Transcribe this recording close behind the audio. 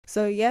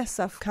So yes,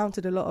 I've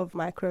encountered a lot of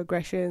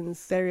microaggressions,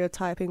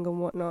 stereotyping and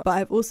whatnot, but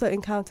I've also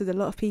encountered a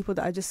lot of people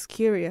that are just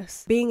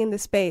curious. Being in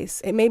this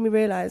space, it made me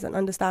realize and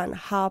understand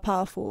how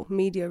powerful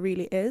media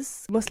really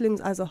is.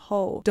 Muslims as a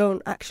whole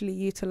don't actually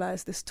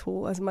utilize this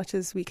tool as much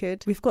as we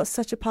could. We've got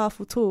such a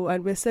powerful tool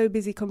and we're so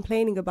busy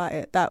complaining about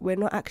it that we're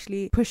not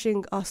actually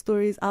pushing our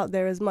stories out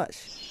there as much.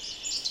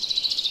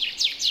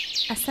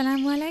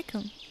 Assalamu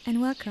alaikum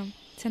and welcome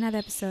to another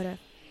episode of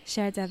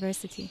Shared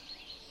Diversity.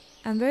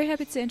 I'm very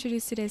happy to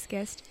introduce today's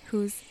guest,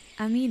 who's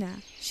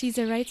Amina. She's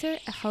a writer,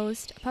 a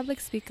host, a public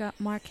speaker,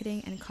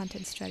 marketing and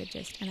content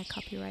strategist, and a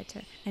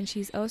copywriter. And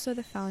she's also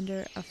the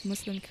founder of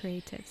Muslim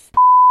Creatives.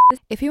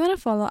 If you want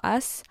to follow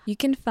us, you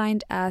can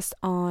find us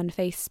on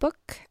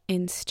Facebook,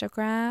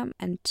 Instagram,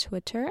 and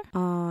Twitter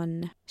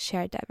on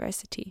Shared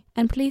Diversity.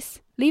 And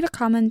please leave a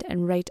comment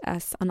and rate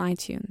us on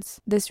iTunes.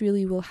 This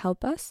really will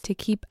help us to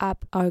keep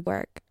up our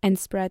work and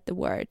spread the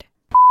word.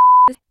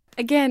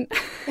 Again,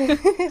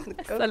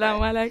 Assalamu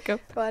alaikum.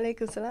 Wa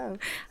alaikum salam.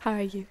 How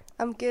are you?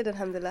 I'm good,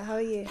 alhamdulillah. How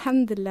are you?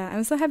 Alhamdulillah.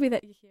 I'm so happy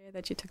that you're here,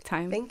 that you took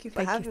time. Thank you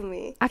for having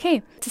me.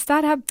 Okay, to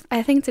start up,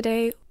 I think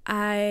today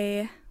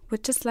I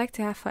would just like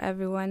to have for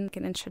everyone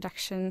an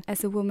introduction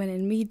as a woman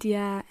in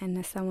media and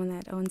as someone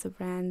that owns a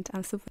brand.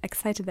 I'm super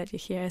excited that you're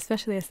here,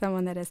 especially as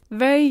someone that is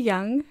very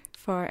young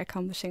for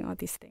accomplishing all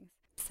these things.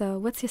 So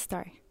what's your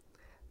story?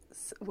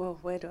 Well,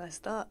 where do I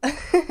start?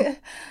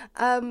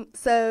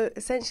 So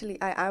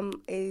essentially I am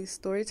a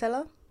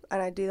storyteller,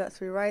 and I do that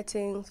through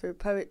writing, through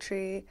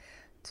poetry,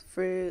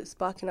 through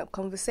sparking up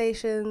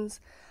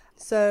conversations.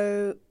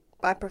 So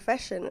by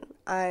profession,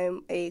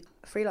 I'm a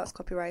freelance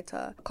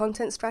copywriter,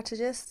 content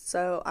strategist,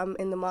 so I'm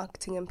in the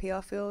marketing and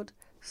PR field.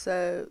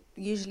 So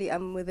usually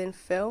I'm within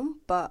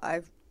film, but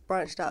I've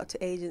branched out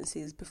to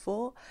agencies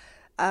before.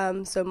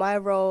 So my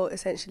role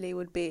essentially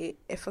would be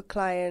if a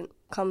client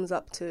comes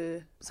up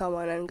to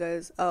someone and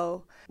goes,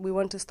 oh, we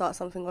want to start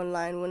something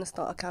online, we want to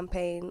start a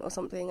campaign or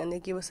something, and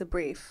they give us a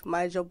brief.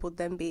 My job would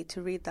then be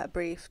to read that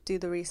brief, do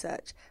the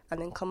research,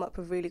 and then come up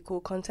with really cool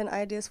content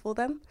ideas for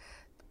them.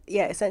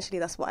 Yeah, essentially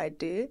that's what I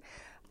do.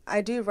 I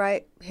do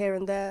write here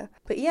and there,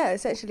 but yeah,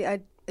 essentially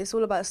it's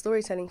all about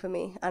storytelling for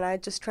me, and I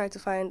just try to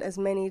find as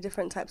many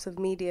different types of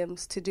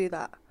mediums to do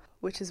that,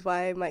 which is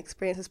why my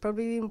experience has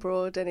probably been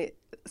broad and it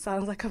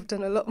sounds like I've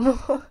done a lot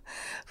more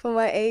for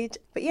my age.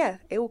 But yeah,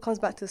 it all comes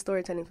back to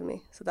storytelling for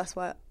me. So that's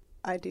what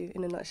I do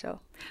in a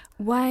nutshell.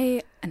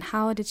 Why and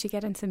how did you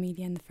get into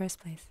media in the first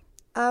place?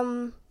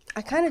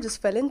 I kind of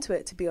just fell into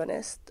it, to be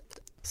honest.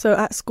 So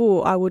at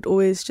school, I would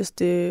always just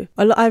do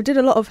I did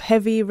a lot of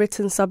heavy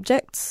written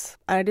subjects.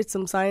 I did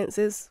some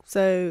sciences.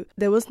 So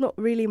there was not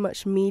really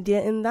much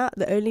media in that.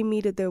 The only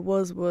media there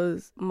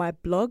was my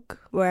blog,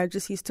 where I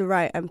just used to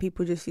write and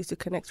people just used to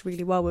connect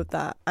really well with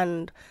that.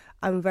 And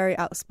I'm very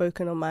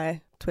outspoken on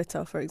my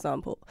Twitter, for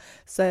example.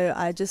 So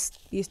I just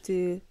used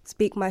to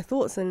speak my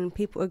thoughts and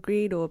people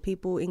agreed or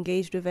people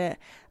engaged with it.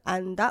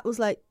 And that was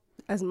like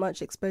as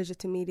much exposure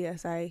to media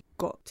as I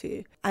got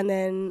to. And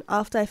then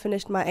after I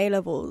finished my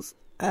A-levels,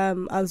 I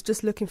was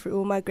just looking through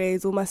all my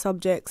grades, all my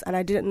subjects, and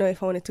I didn't know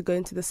if I wanted to go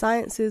into the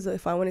sciences or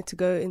if I wanted to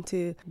go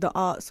into the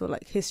arts or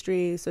like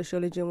history,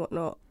 sociology and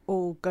whatnot,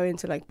 or go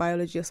into like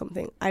biology or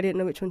something. I didn't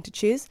know which one to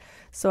choose.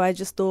 So I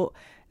just thought,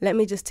 let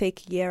me just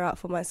take a year out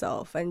for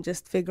myself and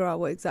just figure out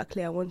what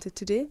exactly I wanted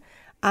to do.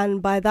 And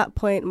by that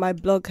point, my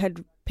blog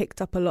had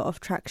picked up a lot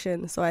of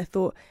traction. So I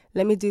thought,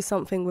 let me do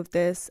something with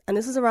this. And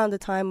this was around the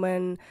time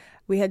when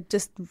we had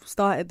just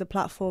started the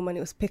platform and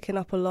it was picking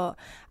up a lot.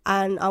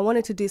 And I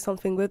wanted to do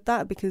something with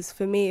that because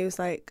for me, it was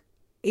like,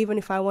 even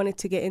if I wanted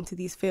to get into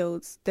these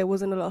fields, there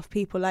wasn't a lot of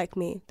people like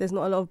me. There's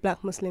not a lot of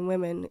Black Muslim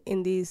women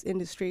in these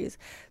industries.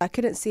 I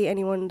couldn't see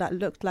anyone that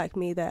looked like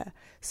me there.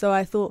 So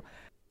I thought,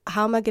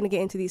 how am I going to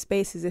get into these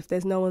spaces if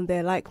there's no one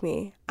there like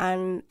me?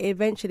 And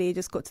eventually it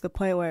just got to the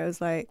point where it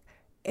was like,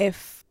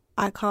 if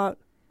I can't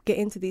get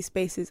into these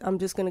spaces, I'm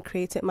just going to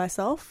create it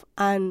myself.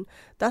 And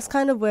that's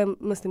kind of where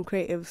Muslim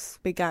Creatives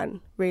began,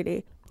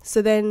 really.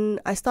 So then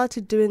I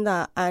started doing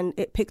that and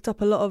it picked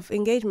up a lot of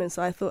engagement.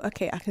 So I thought,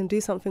 okay, I can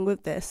do something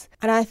with this.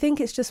 And I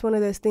think it's just one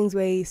of those things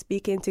where you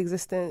speak into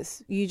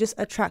existence. You just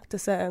attract a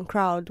certain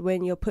crowd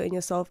when you're putting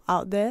yourself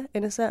out there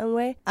in a certain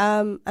way.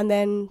 And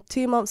then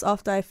 2 months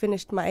after I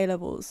finished my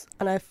A-levels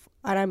and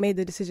I made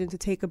the decision to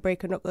take a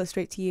break and not go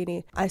straight to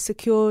uni, I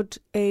secured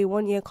a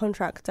 1-year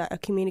contract at a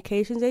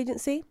communications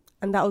agency.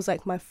 And that was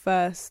like my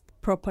first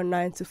proper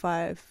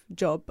 9-to-5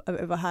 job I've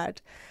ever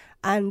had.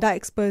 And that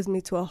exposed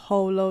me to a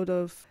whole load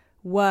of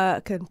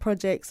work and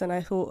projects. And I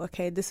thought,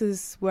 okay, this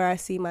is where I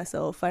see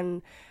myself.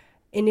 And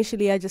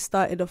initially, I just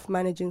started off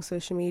managing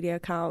social media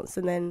accounts.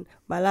 And then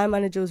my line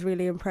manager was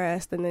really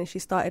impressed. And then she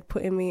started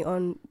putting me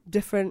on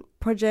different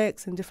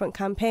projects and different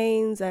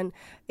campaigns. And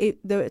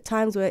there were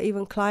times where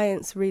even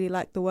clients really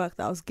liked the work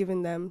that I was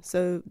giving them.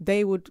 So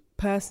they would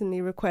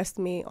personally request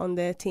me on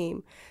their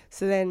team.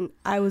 So then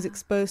I was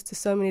exposed to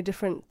so many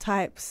different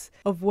types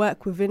of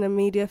work within a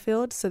media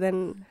field. So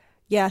then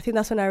yeah, I think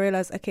that's when I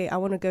realized, okay, I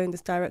want to go in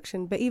this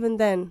direction. But even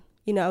then,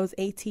 I was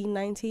 18,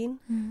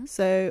 19.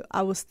 So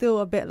I was still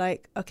a bit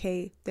like,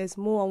 okay, there's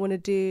more I want to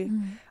do.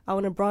 I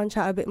want to branch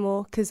out a bit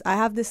more, because I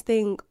have this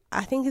thing,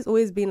 I think it's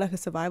always been like a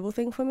survival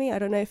thing for me. I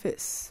don't know if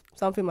it's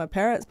something my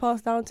parents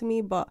passed down to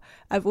me, but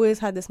I've always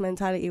had this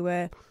mentality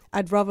where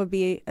I'd rather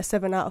be a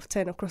 7 out of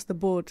 10 across the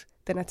board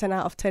than a 10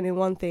 out of 10 in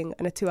one thing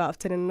and a 2 out of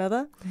 10 in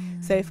another.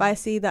 So if I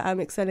see that I'm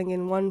excelling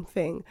in one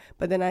thing,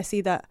 but then I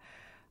see that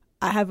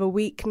I have a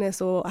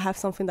weakness or I have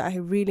something that I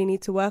really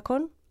need to work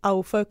on, I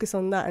will focus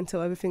on that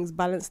until everything's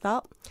balanced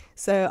out.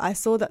 So I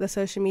saw that the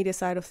social media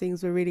side of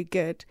things were really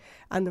good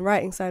and the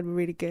writing side were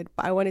really good,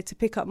 but I wanted to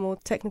pick up more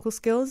technical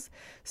skills.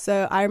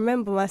 So I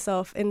remember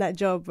myself in that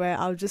job where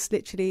I'll just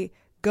literally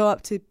go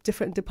up to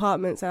different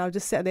departments and I'll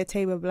just sit at their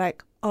table and be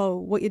like, oh,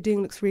 what you're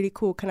doing looks really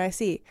cool, can I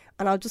see?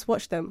 And I'll just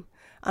watch them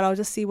and I'll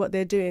just see what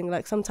they're doing.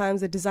 Like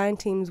sometimes the design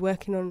team's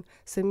working on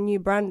some new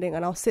branding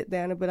and I'll sit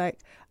there and I'll be like,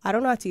 I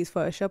don't know how to use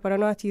Photoshop, I don't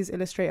know how to use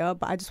Illustrator,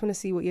 but I just want to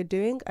see what you're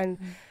doing. And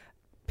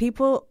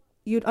people,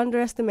 you'd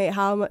underestimate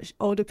how much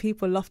older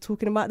people love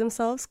talking about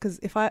themselves, because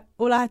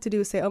all I had to do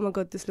was say, oh my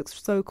God, this looks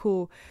so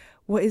cool,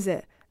 what is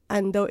it?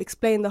 And they'll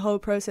explain the whole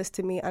process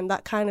to me, and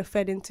that kind of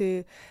fed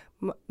into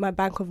my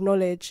bank of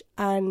knowledge.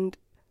 And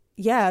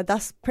yeah,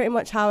 that's pretty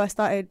much how I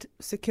started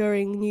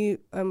securing new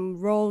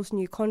roles,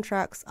 new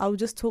contracts. I'll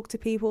just talk to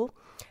people.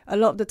 A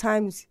lot of the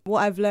times,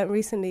 what I've learned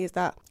recently is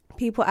that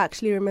people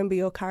actually remember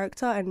your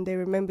character and they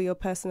remember your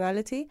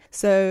personality.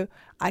 So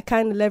I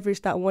kind of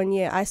leveraged that 1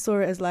 year. I saw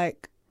it as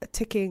like a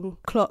ticking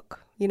clock.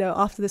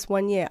 After this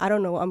 1 year, I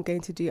don't know what I'm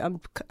going to do.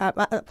 At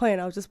that point,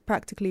 I was just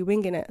practically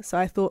winging it. So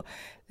I thought,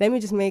 let me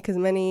just make as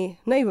many,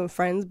 not even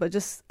friends, but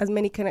just as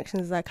many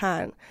connections as I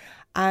can.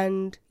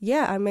 And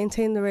yeah, I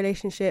maintained the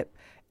relationship.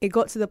 It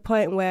got to the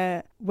point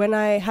where when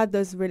I had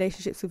those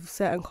relationships with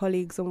certain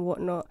colleagues and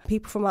whatnot,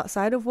 people from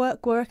outside of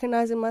work were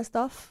recognizing my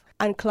stuff,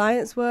 and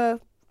clients were,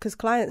 because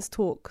clients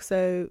talk,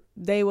 so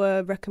they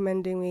were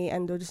recommending me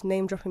and they were just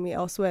name dropping me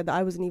elsewhere that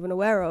I wasn't even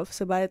aware of.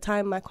 So by the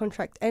time my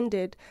contract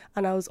ended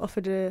and I was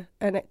offered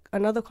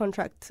another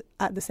contract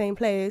at the same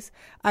place,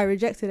 I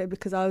rejected it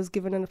because I was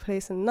given a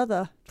place in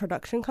another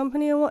production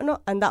company and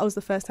whatnot. And that was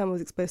the first time I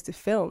was exposed to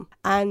film.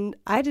 And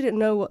I didn't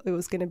know what it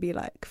was going to be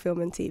like, film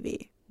and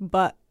TV,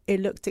 but it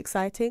looked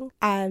exciting.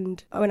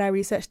 And when I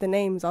researched the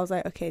names, I was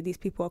like, okay, these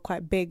people are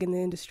quite big in the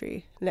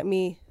industry. Let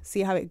me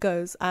see how it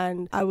goes.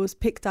 And I was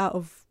picked out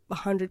of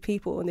 100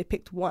 people and they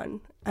picked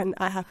one, and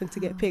I happened to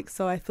get picked.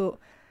 So I thought,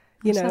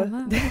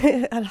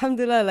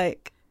 alhamdulillah,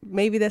 like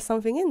maybe there's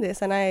something in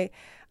this. And I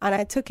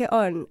took it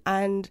on.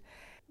 And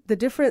the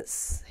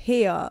difference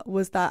here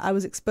was that I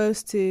was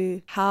exposed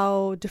to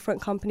how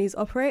different companies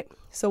operate.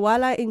 So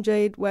while I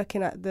enjoyed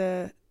working at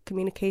the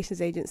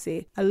communications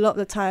agency, a lot of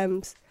the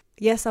times,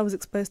 yes, I was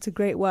exposed to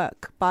great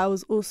work, but I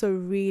was also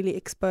really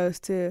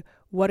exposed to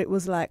what it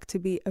was like to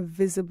be a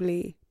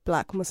visibly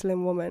Black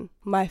Muslim woman.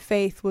 My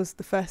faith was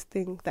the first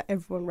thing that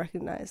everyone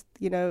recognized,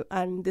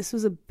 and this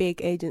was a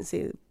big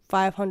agency,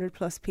 500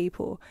 plus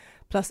people,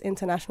 plus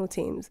international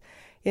teams.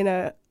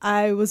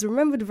 I was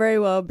remembered very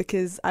well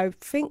because I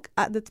think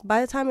by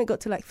the time it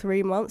got to like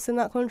 3 months in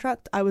that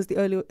contract, I was the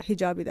only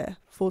hijabi there,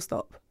 full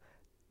stop.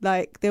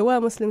 Like, there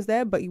were Muslims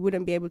there, but you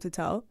wouldn't be able to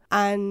tell.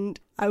 And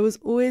I was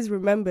always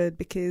remembered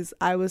because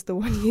I was the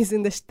one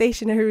using the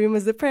stationary room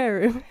as the prayer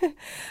room.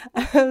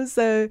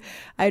 So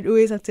I'd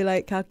always have to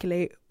like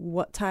calculate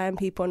what time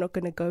people are not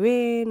going to go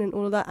in and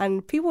all of that.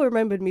 And people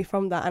remembered me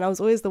from that. And I was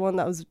always the one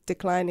that was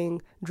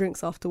declining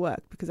drinks after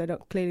work because I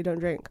clearly don't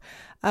drink.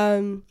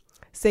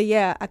 So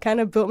yeah, I kind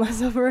of built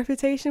myself a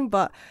reputation,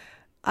 but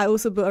I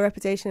also built a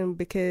reputation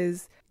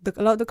because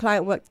a lot of the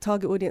client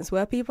target audience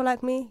were people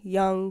like me,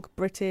 young,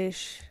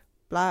 British,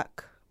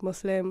 Black,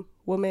 Muslim,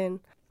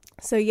 women.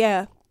 So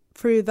yeah,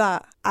 through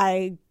that,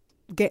 I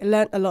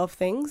learnt a lot of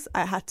things.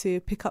 I had to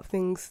pick up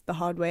things the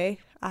hard way.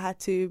 I had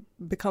to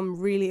become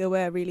really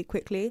aware really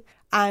quickly.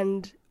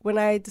 And when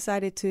I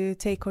decided to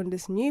take on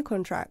this new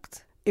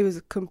contract, it was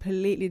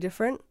completely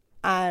different.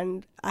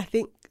 And I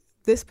think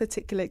this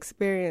particular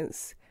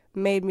experience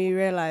made me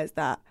realize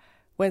that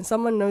when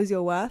someone knows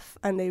your worth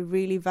and they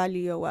really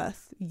value your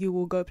worth, you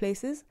will go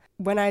places.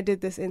 When I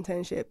did this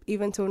internship,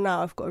 even till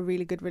now, I've got a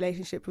really good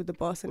relationship with the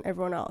boss and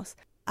everyone else.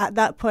 At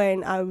that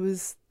point, I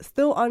was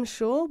still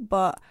unsure,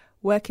 but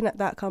working at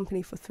that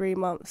company for 3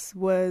 months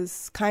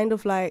was kind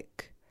of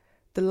like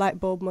the light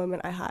bulb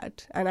moment I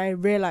had. And I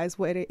realized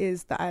what it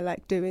is that I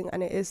like doing,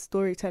 and it is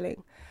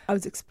storytelling. I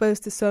was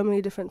exposed to so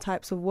many different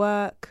types of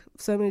work,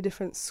 so many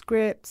different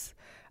scripts.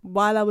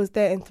 While I was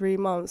there in 3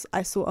 months,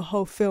 I saw a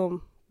whole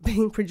film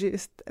being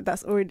produced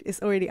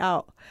it's already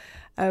out,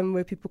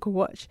 where people can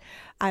watch,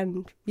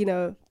 and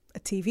a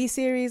TV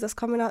series that's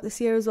coming out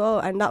this year as well.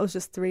 And that was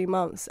just 3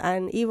 months.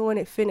 And even when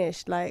it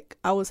finished, like,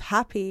 I was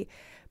happy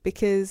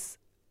because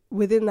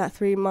within that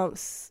 3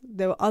 months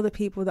there were other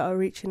people that were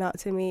reaching out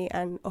to me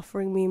and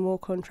offering me more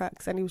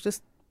contracts, and it was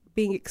just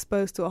being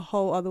exposed to a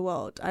whole other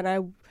world. And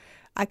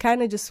I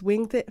kind of just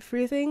winged it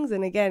through things.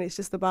 And again, it's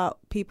just about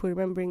people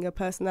remembering your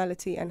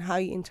personality and how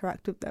you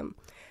interact with them.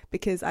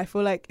 Because I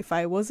feel like if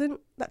I wasn't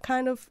that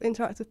kind of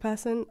interactive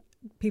person,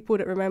 people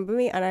wouldn't remember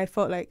me. And I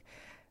felt like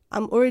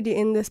I'm already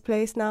in this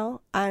place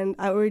now and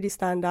I already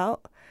stand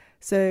out.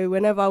 So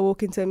whenever I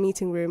walk into a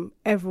meeting room,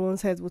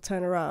 everyone's heads will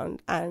turn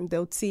around and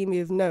they'll see me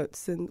with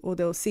notes, or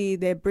they'll see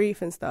their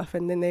brief and stuff,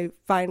 and then they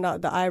find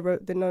out that I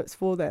wrote the notes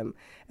for them.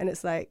 And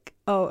it's like,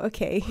 oh,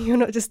 okay, you're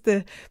not just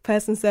the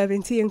person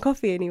serving tea and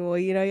coffee anymore,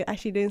 you know, you're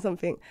actually doing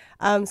something.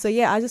 So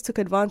yeah, I just took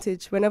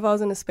advantage. Whenever I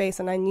was in a space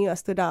and I knew I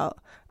stood out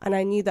and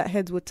I knew that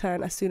heads would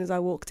turn as soon as I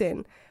walked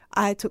in,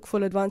 I took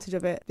full advantage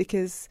of it,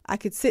 because I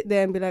could sit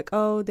there and be like,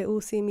 oh, they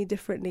all see me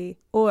differently.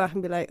 Or I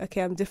can be like,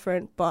 okay, I'm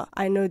different, but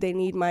I know they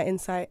need my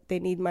insight, they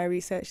need my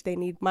research, they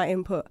need my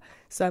input.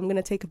 So I'm going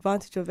to take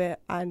advantage of it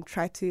and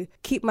try to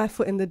keep my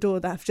foot in the door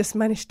that I've just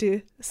managed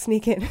to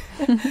sneak in.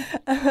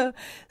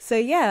 So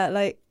yeah,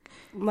 like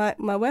my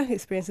work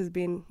experience has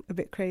been a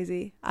bit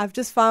crazy. I've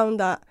just found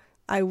that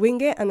I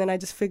wing it and then I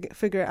just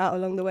figure it out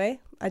along the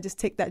way. I just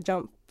take that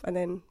jump. And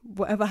then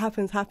whatever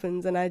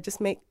happens, and I just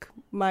make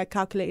my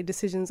calculated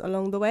decisions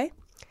along the way.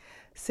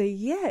 So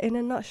yeah, in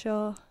a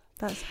nutshell,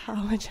 that's how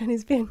my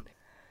journey's been.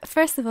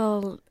 First of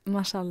all,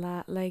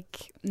 mashallah,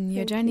 like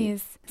your journey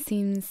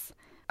seems,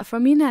 for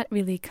me, not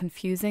really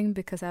confusing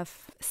because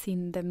I've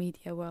seen the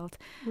media world.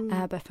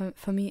 But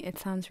for me, it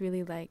sounds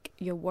really like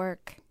your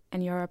work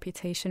and your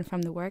reputation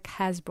from the work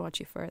has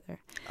brought you further.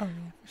 Oh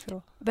yeah, for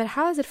sure. But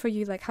how is it for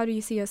you? Like, how do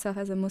you see yourself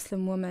as a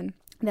Muslim woman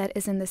that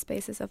is in the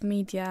spaces of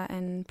media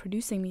and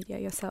producing media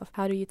yourself?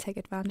 How do you take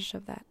advantage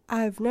of that?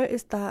 I've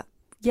noticed that,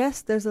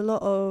 yes, there's a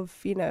lot of,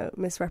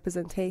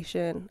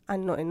 misrepresentation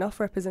and not enough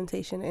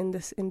representation in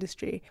this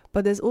industry.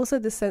 But there's also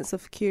this sense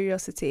of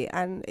curiosity,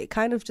 and it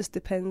kind of just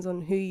depends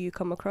on who you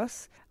come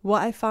across.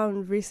 What I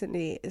found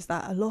recently is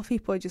that a lot of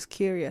people are just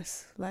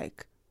curious.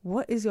 Like,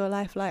 what is your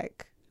life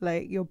like?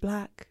 Like, you're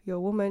black, you're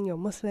a woman, you're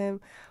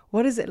Muslim.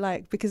 What is it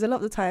like? Because a lot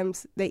of the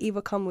times they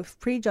either come with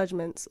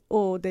prejudgments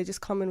or they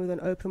just come in with an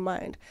open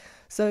mind.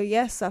 So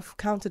yes, I've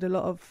encountered a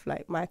lot of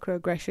like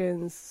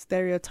microaggressions,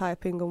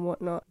 stereotyping and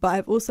whatnot. But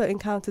I've also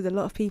encountered a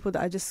lot of people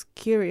that are just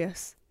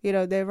curious. You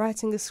know, they're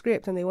writing a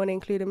script and they want to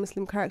include a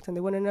Muslim character and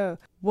they want to know,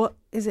 what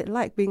is it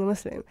like being a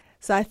Muslim?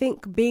 So I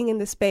think being in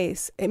this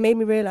space, it made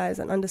me realize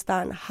and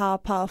understand how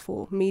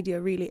powerful media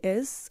really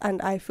is.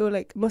 And I feel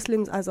like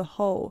Muslims as a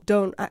whole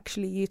don't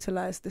actually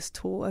utilize this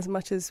tool as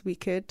much as we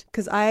could.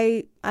 Because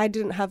I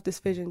didn't have this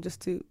vision just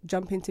to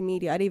jump into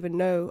media. I didn't even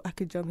know I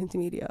could jump into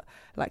media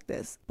like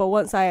this. But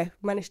once I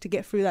managed to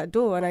get through that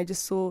door and I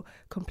just saw a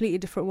completely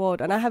different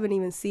world, and I haven't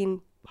even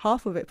seen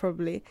half of it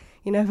probably,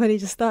 I've only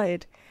just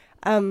started.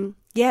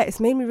 It's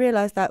made me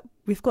realize that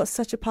we've got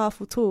such a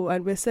powerful tool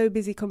and we're so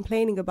busy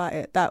complaining about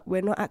it that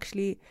we're not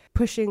actually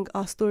pushing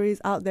our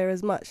stories out there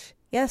as much.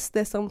 Yes,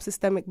 there's some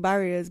systemic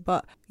barriers,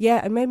 but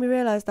yeah, it made me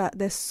realize that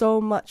there's so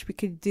much we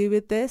could do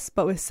with this,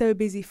 but we're so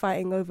busy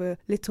fighting over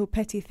little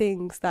petty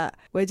things that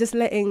we're just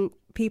letting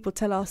people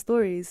tell our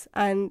stories.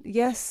 And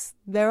yes,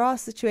 there are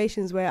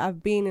situations where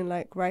I've been in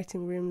like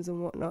writing rooms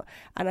and whatnot,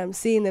 and I'm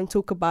seeing them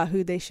talk about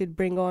who they should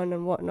bring on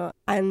and whatnot.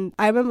 And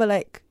I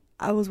remember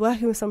I was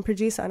working with some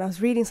producer and I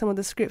was reading some of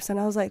the scripts and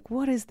I was like,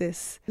 what is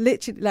this?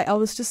 Literally, I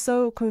was just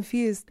so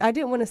confused. I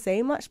didn't want to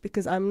say much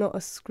because I'm not a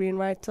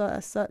screenwriter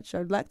as such.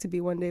 I'd like to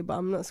be one day, but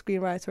I'm not a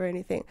screenwriter or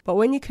anything. But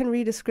when you can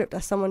read a script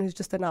as someone who's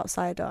just an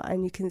outsider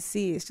and you can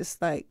see it's just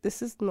like,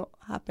 this is not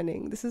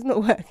happening. This is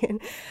not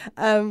working.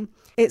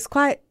 It's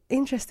quite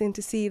interesting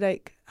to see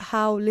like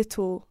how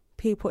little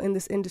people in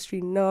this industry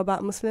know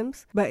about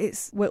Muslims, but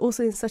we're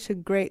also in such a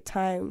great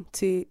time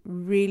to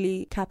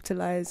really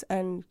capitalize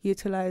and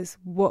utilize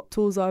what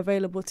tools are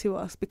available to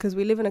us, because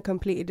we live in a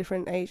completely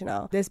different age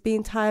now. There's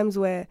been times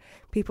where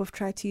people have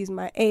tried to use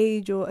my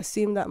age or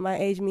assume that my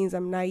age means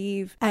I'm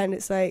naive, and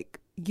it's like,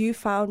 you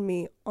found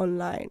me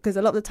online, because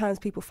a lot of the times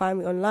people find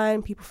me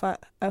online, people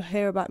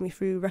hear about me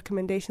through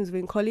recommendations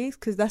within colleagues,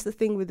 because that's the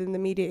thing within the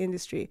media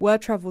industry.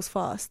 Word travels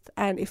fast,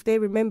 and if they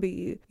remember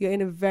you, you're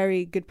in a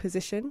very good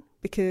position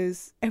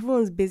because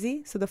everyone's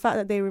busy. So the fact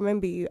that they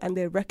remember you and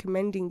they're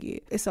recommending you,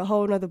 it's a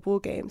whole nother ball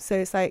game. So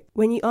it's like,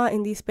 when you are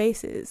in these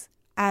spaces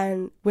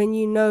and when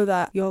you know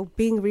that you're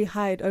being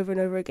rehired over and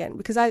over again,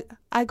 because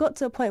I got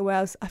to a point where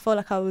I felt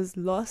like I was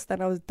lost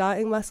and I was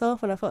doubting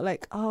myself, and I felt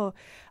like, oh,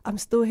 I'm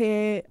still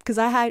here, because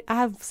I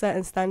have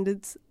certain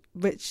standards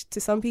which to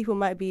some people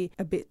might be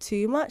a bit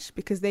too much,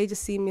 because they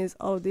just see me as,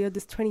 oh, they're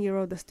this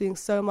 20-year-old that's doing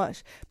so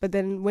much. But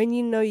then when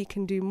you know you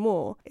can do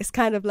more, it's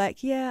kind of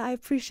like, yeah, I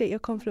appreciate your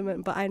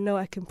compliment, but I know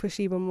I can push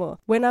even more.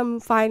 When I'm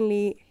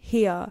finally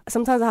here,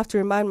 sometimes I have to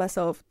remind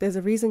myself, there's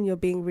a reason you're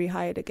being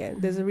rehired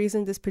again. There's a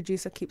reason this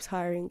producer keeps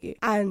hiring you.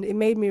 And it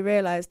made me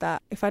realize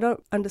that if I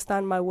don't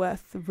understand my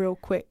worth real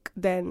quick,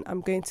 then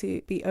I'm going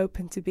to be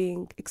open to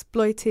being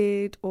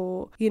exploited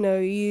or,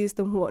 used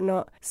and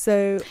whatnot.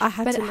 So I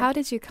had to... But how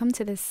did you come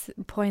to this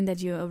point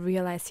that you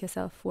realized your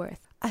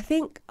self-worth? I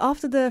think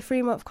after the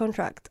 3-month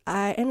contract,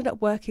 I ended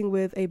up working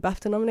with a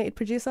BAFTA-nominated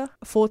producer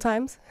 4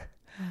 times.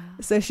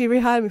 So she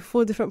rehired me for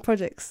 4 different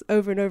projects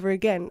over and over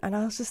again. And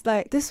I was just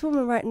like, this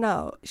woman right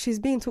now, she's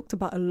being talked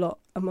about a lot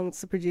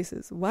amongst the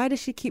producers. Why does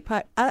she keep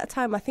at that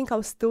time, I think I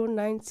was still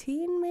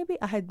 19 maybe.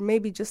 I had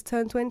maybe just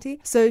turned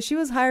 20. So she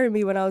was hiring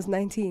me when I was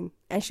 19.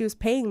 And she was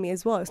paying me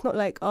as well. It's not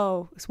like,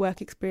 oh, it's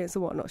work experience or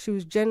whatnot. She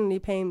was generally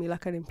paying me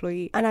like an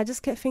employee. And I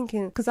just kept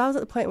thinking, because I was at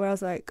the point where I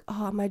was like,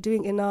 oh, am I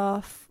doing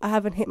enough? I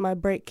haven't hit my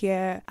break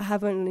yet. I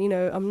haven't,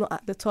 I'm not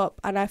at the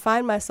top. And I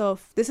find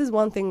myself, this is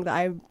one thing that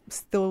I'm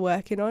still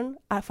working on.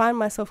 I find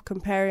myself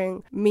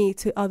comparing me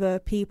to other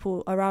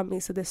people around me.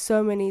 So there's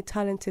so many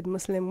talented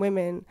Muslim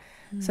women,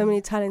 so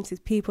many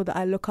talented people that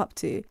I look up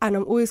to, and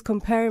I'm always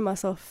comparing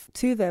myself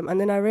to them.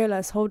 And then I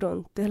realize, hold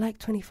on, they're like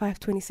 25,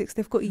 26.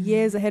 They've got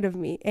years ahead of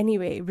me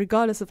anyway,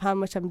 regardless of how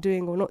much I'm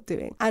doing or not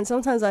doing. And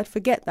sometimes I'd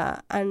forget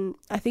that. And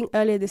I think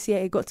earlier this year,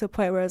 it got to a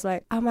point where I was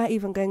like, am I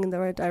even going in the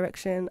right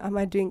direction? Am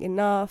I doing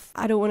enough?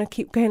 I don't want to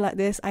keep going like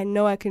this. I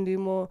know I can do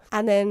more.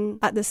 And then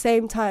at the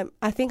same time,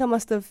 I think I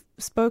must have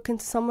spoken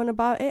to someone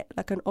about it,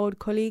 like an old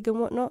colleague and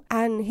whatnot.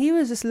 And he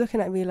was just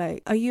looking at me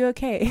like, are you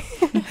okay?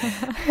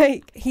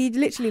 Like, he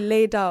literally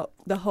laid out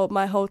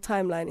my whole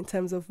timeline in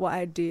terms of what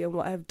I do and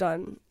what I've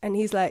done. And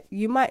he's like,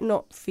 you might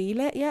not feel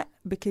it yet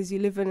because you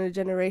live in a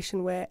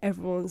generation where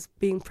everyone's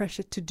being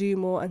pressured to do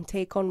more and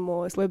take on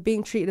more. So we're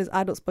being treated as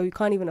adults, but we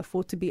can't even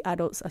afford to be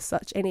adults as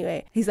such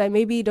anyway. He's like,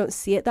 maybe you don't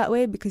see it that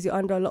way because you're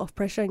under a lot of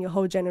pressure and your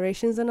whole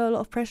generation's under a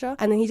lot of pressure.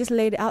 And then he just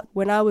laid it out.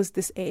 When I was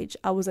this age,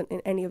 I wasn't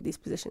in any of these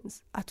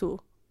positions at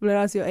all. When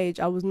I was your age,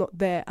 I was not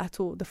there at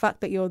all. The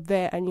fact that you're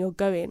there and you're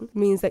going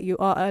means that you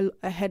are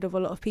ahead of a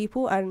lot of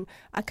people. And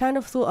I kind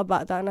of thought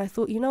about that, and I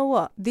thought, you know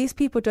what? These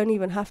people don't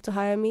even have to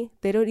hire me.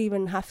 They don't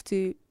even have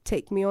to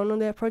take me on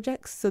their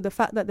projects. So the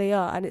fact that they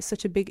are, and it's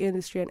such a big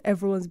industry and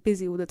everyone's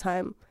busy all the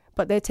time,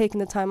 but they're taking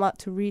the time out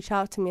to reach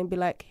out to me and be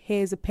like,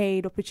 here's a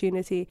paid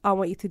opportunity. I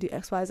want you to do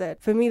X, Y, Z.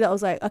 For me, that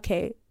was like,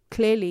 okay,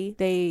 clearly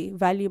they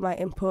value my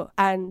input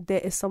and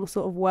there is some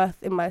sort of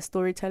worth in my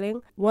storytelling.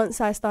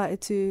 Once I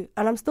started to,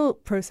 and I'm still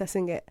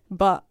processing it,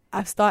 but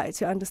I've started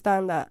to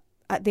understand that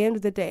at the end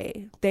of the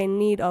day, they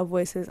need our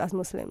voices as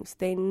Muslims.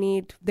 They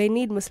need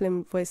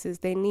Muslim voices.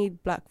 They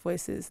need Black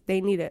voices. They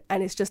need it.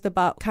 And it's just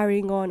about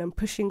carrying on and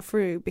pushing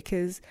through,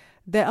 because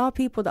there are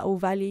people that will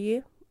value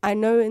you. I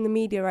know in the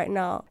media right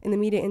now, in the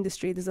media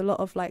industry, there's a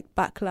lot of like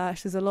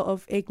backlash, there's a lot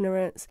of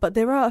ignorance, but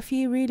there are a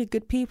few really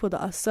good people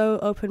that are so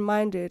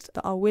open-minded,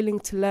 that are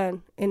willing to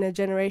learn in a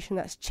generation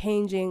that's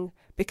changing,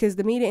 because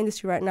the media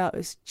industry right now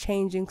is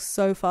changing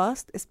so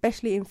fast,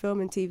 especially in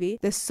film and TV.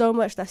 There's so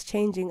much that's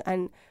changing,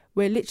 and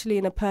we're literally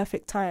in a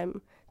perfect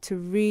time to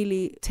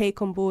really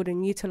take on board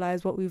and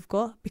utilize what we've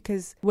got,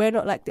 because we're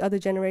not like the other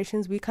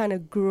generations. We kind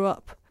of grew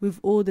up with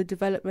all the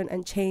development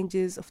and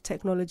changes of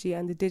technology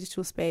and the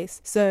digital space.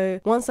 So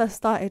once I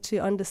started to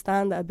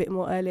understand that a bit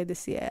more earlier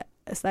this year,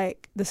 it's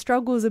like the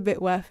struggle is a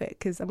bit worth it,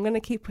 because I'm going to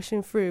keep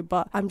pushing through,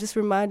 but I'm just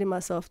reminding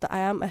myself that I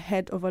am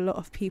ahead of a lot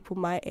of people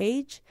my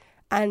age.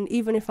 And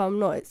even if I'm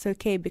not, it's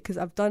okay, because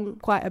I've done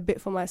quite a bit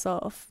for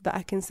myself that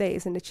I can say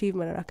is an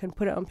achievement, and I can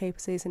put it on paper,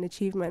 say it's an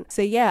achievement.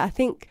 So yeah, I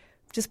think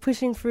just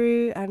pushing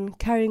through and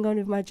carrying on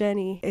with my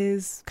journey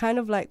is kind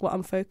of like what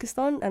I'm focused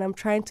on. And I'm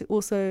trying to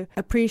also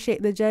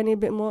appreciate the journey a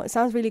bit more. It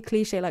sounds really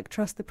cliche, like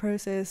trust the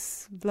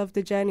process, love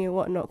the journey and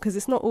whatnot, because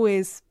it's not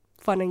always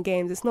fun and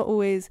games. It's not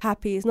always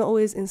happy. It's not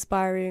always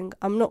inspiring.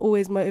 I'm not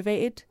always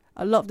motivated.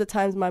 A lot of the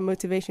times my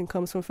motivation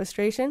comes from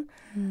frustration.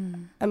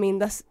 I mean,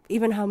 that's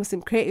even how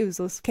Muslim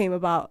Creatives came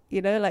about,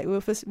 like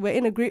we're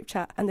in a group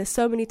chat and there's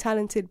so many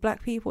talented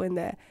Black people in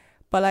there.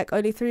 But like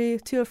only 2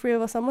 or 3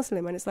 of us are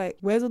Muslim, and it's like,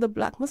 where's all the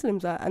Black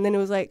Muslims at? And then it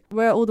was like,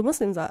 where are all the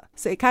Muslims at?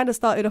 So it kind of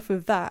started off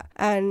with that.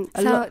 And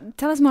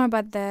tell us more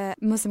about the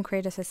Muslim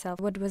Creatives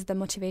itself. What was the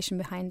motivation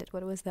behind it?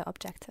 What was the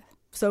objective?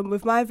 So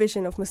with my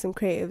vision of Muslim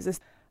Creatives, is,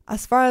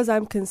 as far as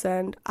I'm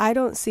concerned, I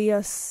don't see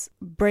us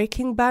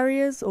breaking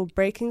barriers or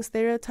breaking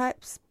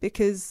stereotypes,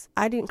 because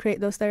I didn't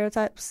create those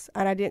stereotypes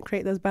and I didn't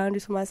create those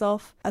boundaries for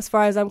myself. As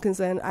far as I'm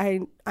concerned,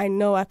 I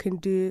know I can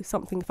do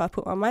something if I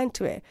put my mind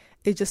to it.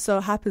 It just so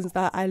happens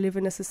that I live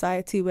in a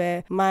society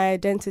where my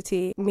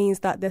identity means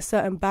that there's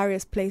certain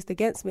barriers placed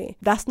against me.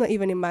 That's not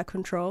even in my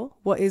control.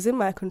 What is in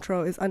my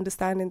control is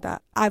understanding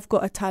that I've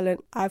got a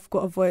talent, I've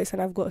got a voice,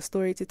 and I've got a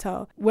story to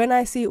tell. When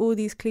I see all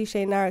these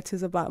cliche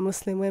narratives about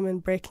Muslim women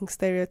breaking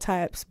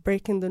stereotypes,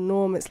 breaking the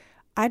norm,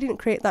 I didn't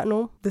create that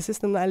norm. The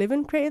system that I live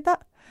in created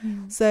that.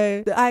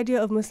 So the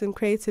idea of Muslim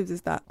Creatives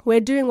is that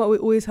we're doing what we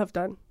always have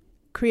done.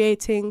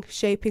 Creating,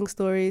 shaping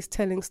stories,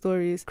 telling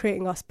stories,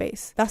 creating our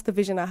space. That's the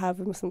vision I have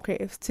with Muslim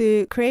Creatives,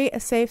 to create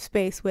a safe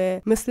space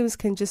where Muslims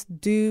can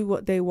just do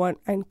what they want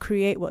and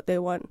create what they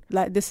want.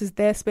 Like, this is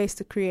their space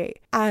to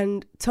create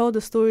and tell the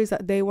stories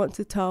that they want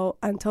to tell,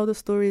 and tell the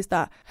stories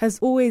that has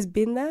always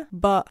been there,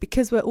 but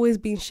because we're always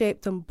being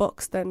shaped and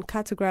boxed and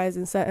categorized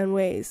in certain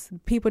ways,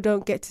 people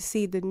don't get to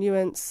see the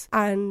nuance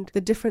and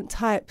the different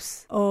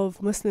types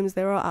of Muslims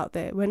there are out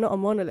there. We're not a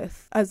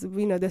monolith. As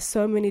we know, there's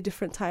so many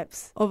different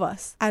types of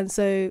us. And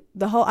so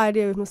the whole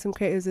idea with Muslim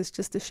Creatives is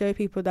just to show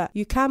people that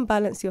you can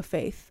balance your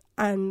faith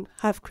and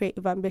have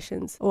creative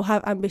ambitions or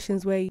have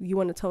ambitions where you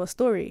want to tell a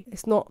story.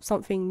 It's not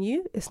something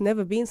new. It's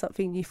never been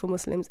something new for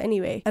Muslims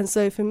anyway. And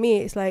so for me,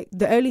 it's like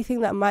the only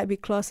thing that might be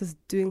classed as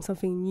doing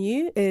something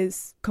new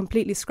is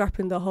completely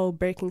scrapping the whole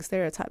breaking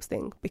stereotypes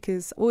thing,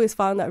 because I always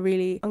found that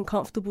really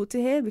uncomfortable to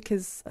hear,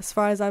 because as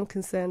far as I'm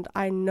concerned,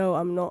 I know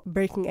I'm not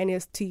breaking any.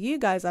 To you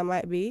guys I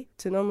might be,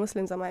 to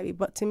non-Muslims I might be,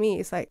 but to me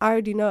it's like I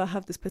already know I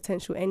have this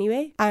potential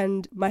anyway,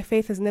 and my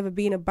faith has never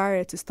been a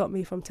barrier to stop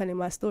me from telling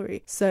my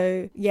story.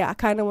 So yeah, I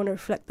kind of want to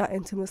reflect that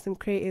into Muslim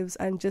creatives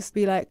and just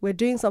be like, we're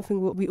doing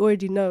something what we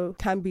already know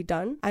can be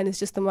done, and it's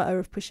just a matter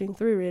of pushing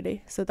through,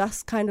 really. So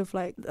that's kind of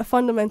like a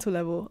fundamental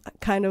level,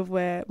 kind of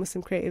where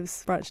Muslim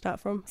creatives branched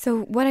out from.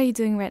 So what are you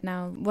doing right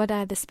now? What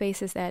are the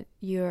spaces that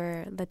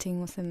you're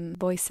letting Muslim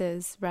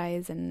voices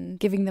rise and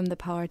giving them the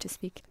power to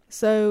speak?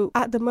 So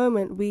at the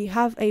moment we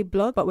have a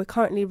blog, but we're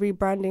currently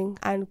rebranding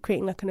and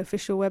creating like an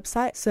official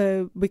website,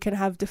 so we can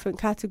have different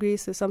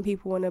categories. So some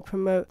people want to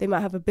promote, they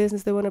might have a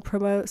business they want to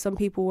promote. Some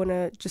people want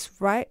to just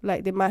write,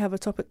 like they might have a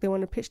topic they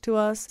want to pitch to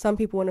us. Some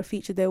people want to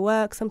feature their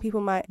work. Some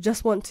people might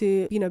just want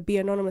to, be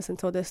anonymous and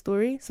tell their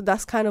story. So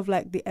that's kind of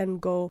like the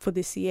end goal for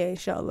this year,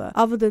 inshallah.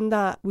 Other than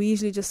that, we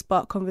usually just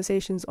spark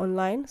conversations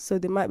online. So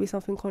there might be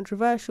something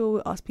controversial,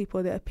 we ask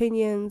people their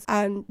opinions,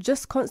 and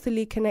just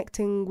constantly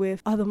connecting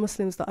with other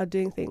Muslims that are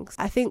doing things.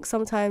 I think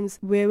sometimes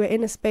we're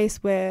in a space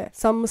where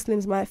some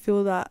Muslims might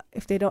feel that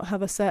if they don't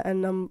have a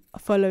certain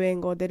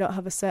following or they don't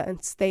have a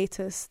certain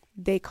status,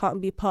 they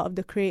can't be part of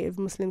the creative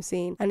Muslim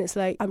scene. And it's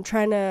like I'm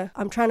trying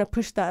to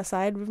push that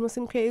aside with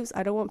Muslim creatives.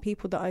 I don't want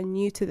people that are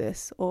new to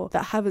this or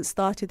that haven't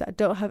started, that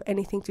don't have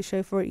anything to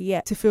show for it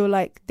yet, to feel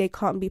like they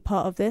can't be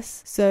part of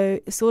this. So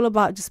it's all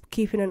about just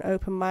keeping an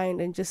open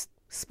mind and just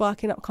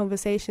sparking up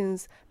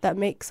conversations that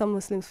make some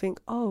Muslims think,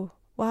 oh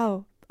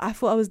wow, I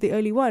thought I was the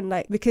only one.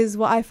 Because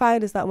what I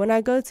find is that when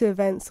I go to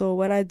events or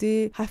when I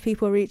do have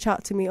people reach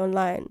out to me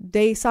online,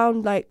 they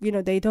sound like,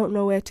 they don't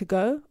know where to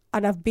go.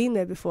 And I've been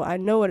there before. I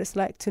know what it's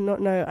like to not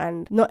know,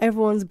 and not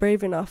everyone's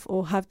brave enough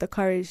or have the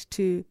courage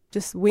to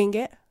just wing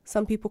it.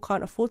 Some people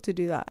can't afford to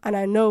do that. And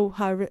I know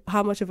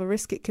how much of a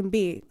risk it can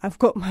be. I've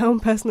got my own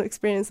personal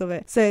experience of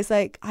it. So it's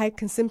like I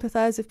can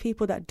sympathize with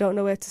people that don't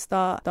know where to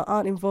start, that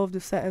aren't involved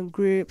with certain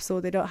groups, or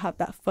they don't have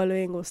that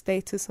following or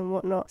status and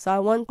whatnot. So I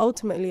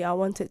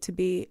want it to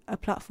be a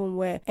platform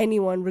where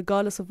anyone,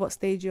 regardless of what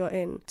stage you're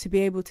in, to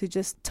be able to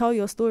just tell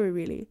your story,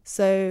 really.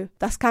 So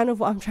that's kind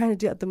of what I'm trying to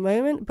do at the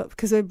moment. But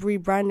because we're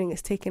rebranding,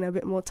 it's taking a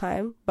bit more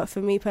time. But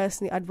for me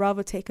personally, I'd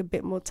rather take a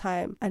bit more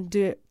time and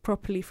do it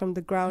properly from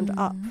the ground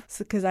up,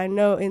 because I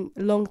know in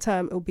long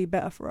term it'll be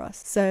better for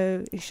us.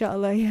 So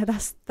inshallah, yeah,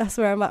 that's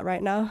where I'm at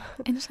right now.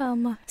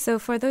 Inshallah. So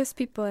for those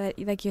people that,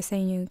 like you're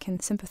saying, you can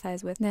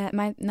sympathize with, that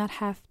might not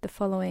have the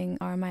following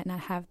or might not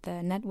have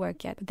the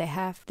network yet, but they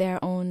have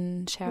their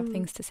own share of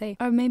things to say,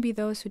 or maybe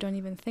those who don't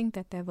even think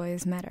that their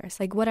voice matters,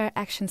 like what are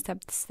action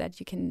steps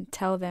that you can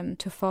tell them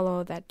to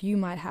follow that you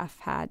might have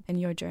had in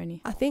your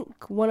journey? I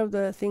think one of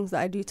the things that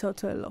I do tell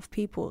to a lot of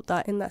people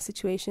that in that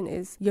situation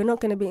is you're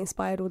not going to be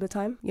inspired all the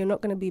time. You're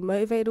not going to be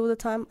motivated all the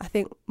time. I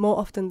think more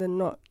often than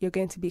not, you're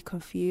going to be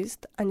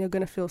confused and you're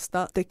going to feel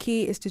stuck. The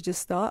key is to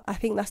just start. I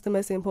think that's the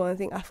most important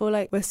thing. I feel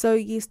like we're so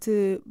used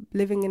to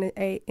living in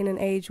an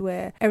age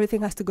where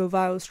everything has to go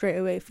viral straight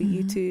away for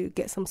you to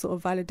get some sort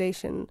of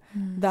validation,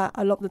 that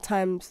a lot of the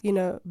times,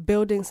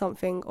 building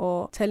something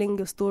or telling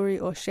your story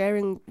or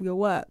sharing your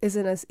work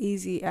isn't as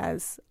easy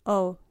as,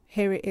 oh,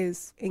 here it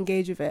is,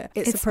 engage with it.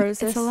 It's a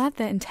process. It's a lot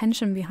the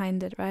intention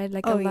behind it, right?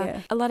 Like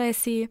a lot I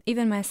see,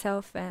 even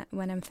myself,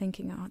 when I'm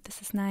thinking, oh,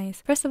 this is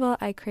nice. First of all,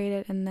 I create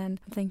it and then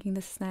I'm thinking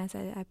this is nice,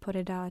 I put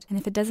it out. And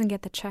if it doesn't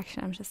get the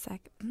traction, I'm just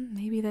like,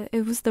 maybe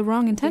it was the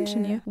wrong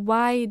intention. Yeah.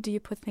 Why do you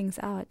put things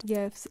out?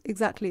 Yes,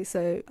 exactly.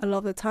 So a lot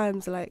of the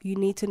times, like, you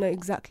need to know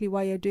exactly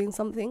why you're doing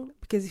something,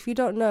 because if you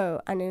don't know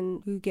and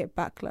then you get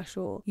backlash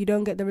or you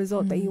don't get the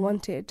result that you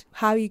wanted,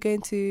 how are you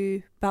going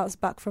to bounce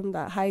back from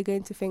that? How are you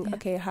going to think,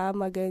 okay, how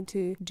am I going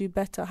to do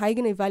better? How are you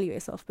going to evaluate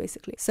yourself,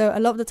 basically? So a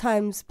lot of the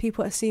times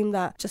people assume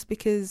that just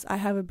because I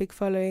have a big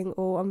following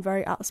or I'm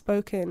very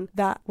outspoken,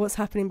 that what's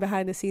happening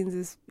behind the scenes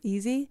is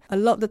easy. A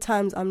lot of the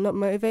times I'm not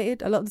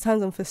motivated. A lot of the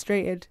times I'm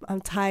frustrated.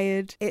 I'm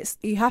tired.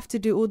 You have to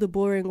do all the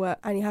boring work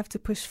and you have to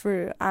push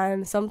through.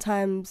 And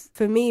sometimes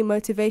for me,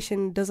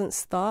 motivation doesn't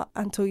start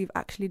until you've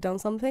actually done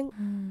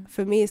something.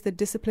 For me, it's the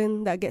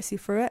discipline that gets you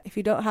through it. If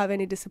you don't have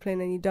any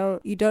discipline and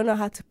you don't know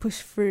how to push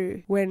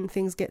through when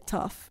things get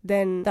tough,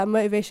 then that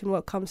motivation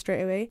won't come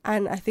straight away.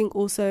 And I think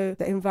also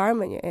the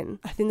environment you're in.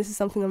 I think this is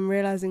something I'm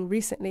realizing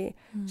recently.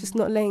 Just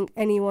not letting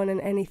anyone and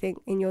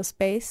anything in your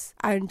space,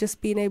 and just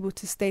being able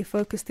to stay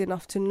focused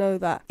enough to know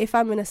that if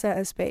I'm in a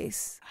certain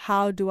space,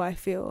 how do I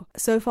feel?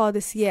 So far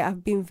this year,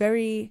 I've been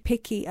very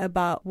picky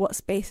about what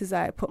spaces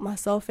I put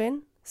myself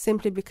in,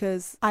 simply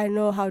because I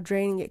know how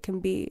draining it can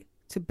be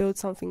to build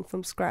something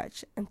from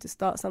scratch and to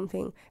start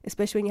something,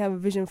 especially when you have a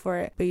vision for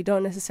it, but you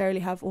don't necessarily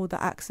have all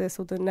the access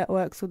or the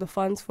networks or the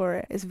funds for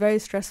it. It's very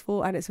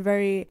stressful and it's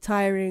very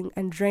tiring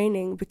and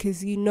draining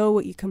because you know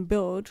what you can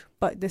build,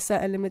 but there's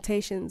certain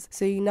limitations.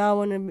 So you now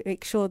want to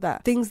make sure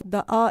that things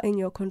that are in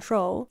your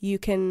control, you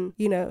can,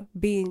 you know,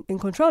 be in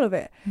control of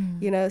it,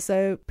 you know.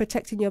 So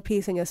protecting your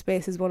peace and your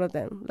space is one of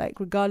them. Like,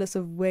 regardless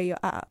of where you're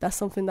at, that's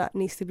something that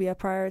needs to be a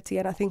priority.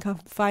 And I think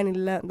I've finally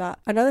learned that.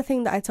 Another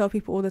thing that I tell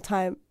people all the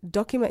time,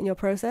 document your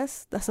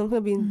process. That's something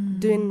I've been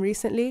doing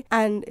recently.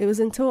 And it was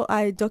until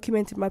I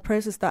documented my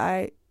process that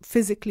I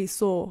physically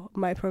saw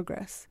my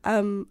progress.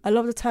 A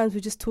lot of the times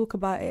we just talk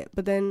about it,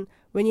 but then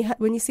when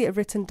you see it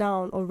written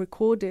down or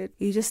recorded,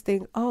 you just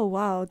think, oh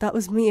wow, that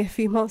was me a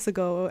few months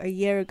ago or a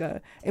year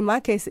ago. In my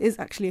case, it is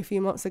actually a few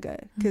months ago,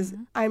 because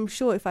I'm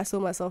sure if I saw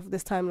myself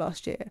this time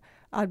last year,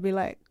 I'd be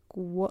like,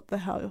 what the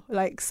hell?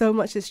 Like, so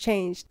much has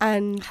changed.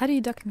 And how do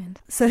you document?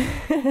 So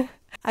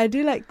I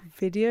do like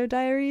video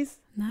diaries.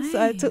 Nice.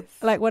 So I took,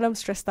 like, when I'm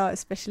stressed out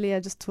especially, I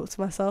just talk to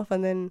myself,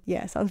 and then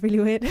it sounds really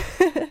weird.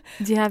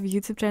 Do you have a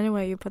YouTube channel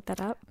where you put that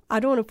up? I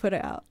don't want to put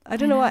it out. I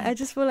don't know why. I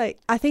just feel like,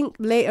 I think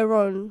later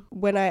on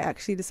when I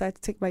actually decide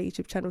to take my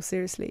YouTube channel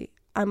seriously,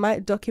 I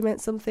might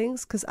document some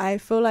things, because I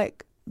feel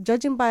like,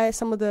 judging by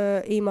some of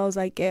the emails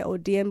I get or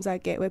DMs I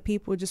get where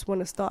people just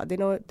want to start, they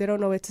don't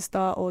know where to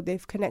start, or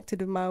they've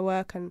connected with my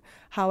work and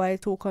how I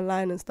talk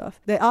online and stuff.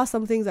 There are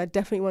some things I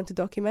definitely want to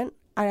document.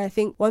 And I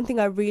think one thing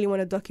I really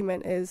want to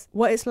document is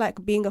what it's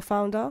like being a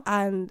founder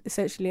and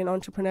essentially an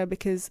entrepreneur,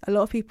 because a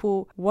lot of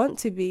people want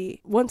to be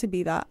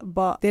that,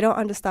 but they don't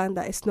understand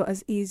that it's not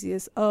as easy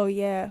as, oh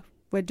yeah,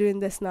 we're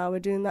doing this now, we're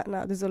doing that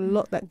now. There's a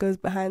lot that goes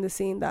behind the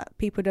scene that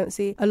people don't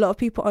see. A lot of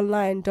people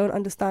online don't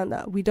understand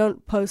that we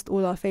don't post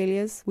all our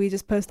failures. We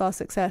just post our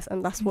success,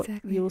 and that's what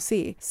you'll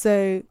see.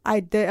 So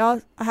I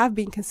have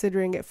been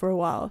considering it for a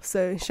while.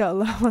 So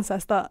inshallah, once I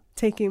start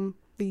taking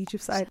the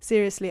YouTube side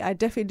seriously, I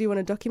definitely do want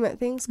to document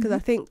things, because I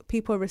think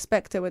people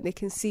respect it when they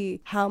can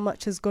see how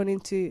much has gone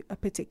into a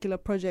particular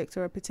project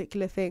or a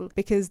particular thing,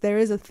 because there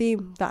is a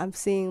theme that I'm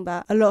seeing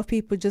that a lot of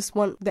people just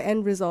want the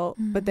end result,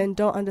 but then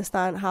don't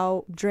understand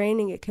how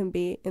draining it can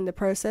be in the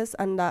process,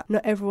 and that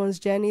not everyone's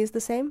journey is the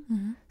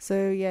same.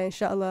 So yeah,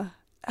 inshallah,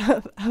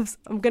 I'm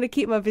going to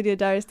keep my video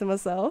diaries to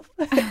myself,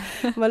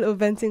 my little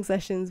venting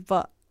sessions,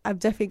 but I'm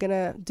definitely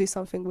going to do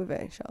something with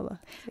it, inshallah.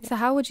 So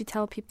how would you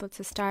tell people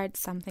to start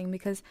something?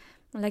 Because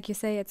like you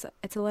say, it's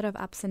a lot of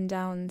ups and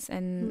downs,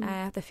 and I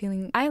have the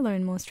feeling I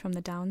learn most from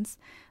the downs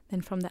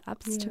than from the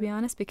ups, to be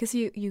honest, because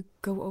you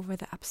go over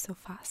the ups so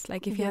fast.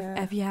 Like if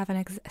you have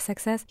a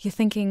success, you're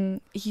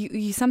thinking,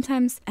 you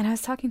sometimes, and I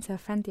was talking to a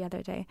friend the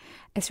other day,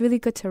 it's really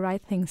good to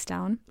write things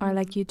down, or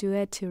like you do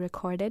it to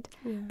record it,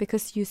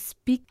 because you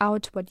speak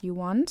out what you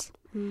want,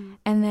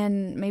 and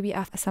then maybe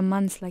after some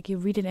months, like you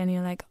read it and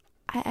you're like,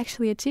 I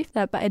actually achieved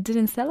that, but I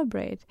didn't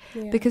celebrate,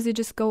 because you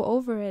just go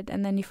over it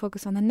and then you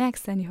focus on the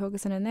next and you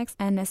focus on the next.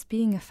 And as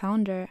being a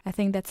founder, I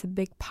think that's a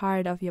big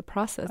part of your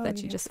process,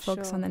 that you just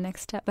focus on the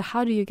next step. But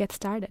how do you get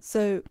started?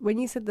 So when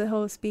you said the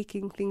whole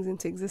speaking things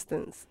into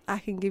existence, I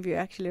can give you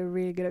actually a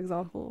really good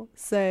example.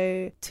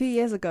 So 2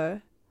 years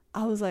ago,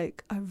 I was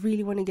like, I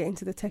really want to get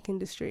into the tech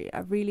industry.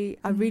 I really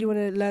want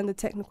to learn the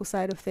technical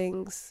side of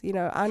things. You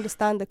know, I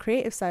understand the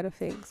creative side of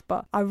things,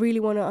 but I really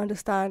want to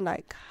understand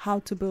like how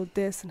to build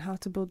this and how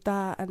to build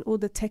that and all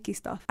the techie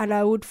stuff. And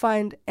I would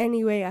find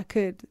any way I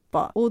could,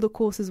 but all the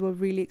courses were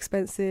really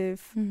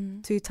expensive,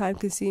 too time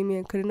consuming,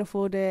 and couldn't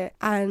afford it.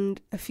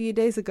 And a few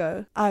days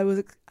ago,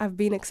 I've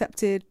been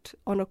accepted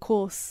on a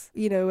course,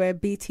 you know, where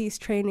BT's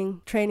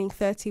training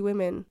 30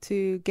 women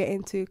to get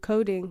into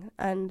coding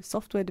and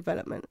software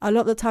development. A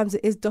lot of the time,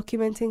 it is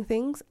documenting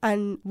things,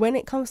 and when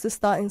it comes to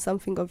starting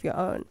something of your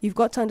own, you've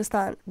got to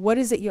understand what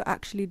is it you're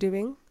actually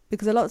doing,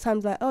 because a lot of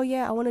times like, oh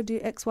yeah, I want to do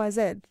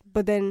XYZ,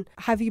 but then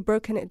have you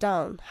broken it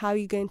down? How are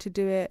you going to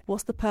do it?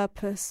 What's the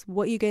purpose?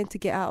 What are you going to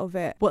get out of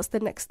it? What's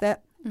the next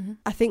step?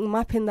 I think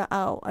mapping that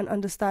out and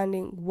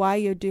understanding why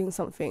you're doing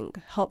something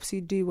helps you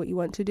do what you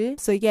want to do.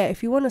 So yeah,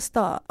 if you want to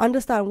start,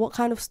 understand what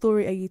kind of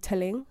story are you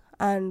telling,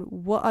 and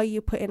what are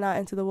you putting out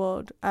into the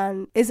world,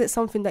 and is it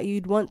something that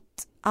you'd want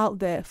out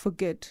there for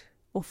good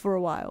or for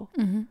a while,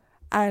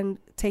 and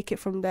take it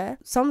from there.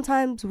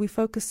 Sometimes we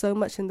focus so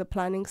much in the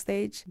planning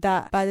stage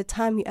that by the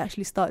time you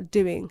actually start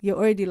doing, you're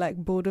already like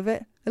bored of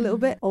it a little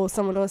bit, or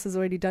someone else has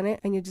already done it,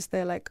 and you're just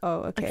there like, oh,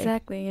 okay.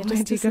 Exactly. Where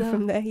do you go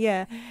from there?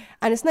 Yeah.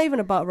 And it's not even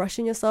about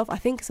rushing yourself. I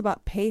think it's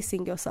about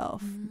pacing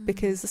yourself,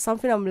 because it's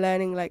something I'm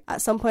learning. Like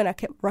at some point I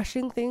kept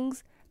rushing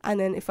things, and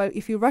then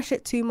if you rush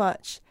it too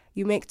much,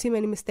 you make too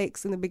many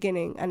mistakes in the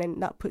beginning, and then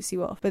that puts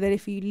you off. But then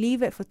if you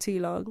leave it for too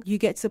long, you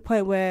get to the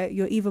point where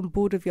you're even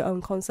bored of your own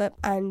concept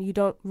and you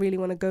don't really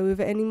want to go with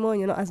it anymore,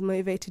 and you're not as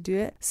motivated to do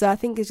it. So I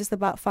think it's just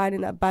about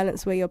finding that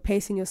balance where you're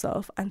pacing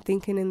yourself and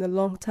thinking in the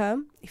long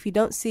term. If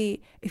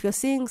you're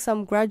seeing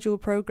some gradual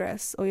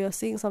progress, or you're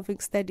seeing something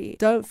steady,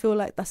 don't feel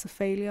like that's a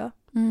failure.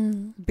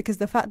 Because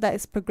the fact that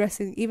it's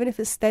progressing, even if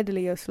it's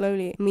steadily or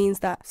slowly, means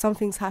that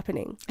something's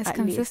happening. It's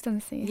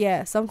consistency.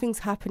 Yeah, something's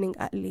happening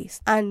at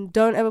least. And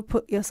don't ever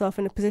put yourself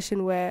in a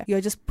position where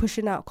you're just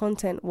pushing out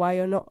content while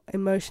you're not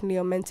emotionally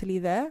or mentally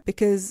there,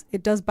 because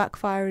it does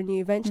backfire on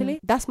you eventually.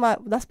 That's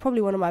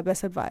probably one of my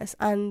best advice.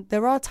 And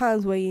there are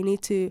times where you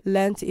need to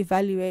learn to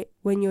evaluate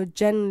when you're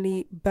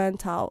generally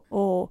burnt out,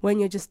 or when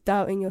you're just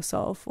doubting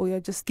yourself, or you're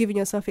just giving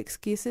yourself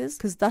excuses,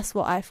 because that's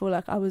what I feel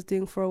like I was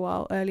doing for a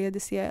while earlier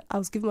this year. I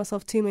was giving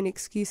myself too many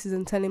excuses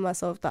and telling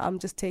myself that I'm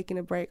just taking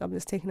a break.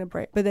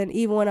 But then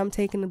even when I'm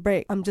taking a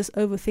break, I'm just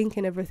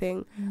overthinking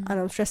everything and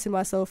I'm stressing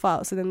myself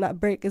out. So then that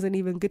break isn't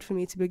even good for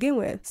me to begin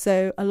with.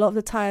 So a lot of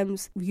the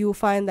times you'll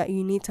find that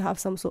you need to have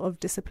some sort of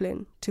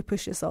discipline to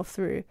push yourself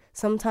through.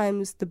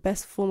 Sometimes the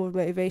best form of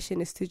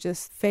motivation is to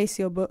just face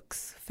your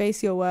books,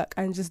 face your work,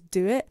 and just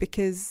do it,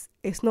 because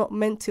it's not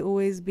meant to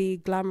always be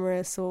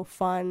glamorous or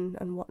fun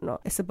and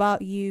whatnot. It's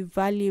about you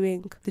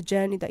valuing the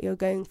journey that you're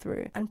going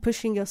through and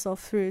pushing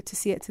yourself through to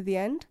see it to the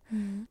end.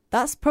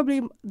 That's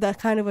probably the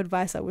kind of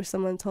advice I wish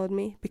someone told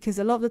me, because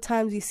a lot of the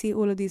times you see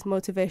all of these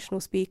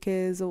motivational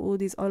speakers or all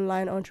these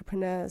online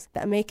entrepreneurs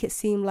that make it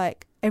seem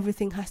like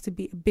everything has to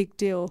be a big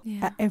deal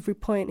at every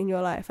point in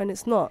your life, and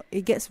it's not.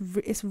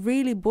 It's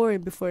really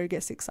boring before it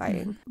gets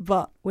exciting.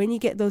 But when you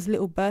get those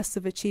little bursts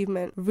of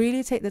achievement,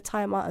 really take the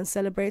time out and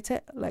celebrate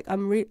it. Like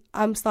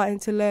I'm starting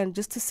to learn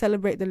just to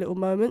celebrate the little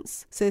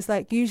moments. So it's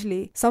like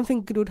usually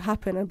something good would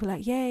happen and I'd be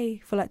like, yay,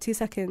 for like 2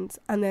 seconds,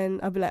 and then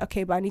I'll be like,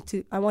 okay, but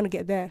I want to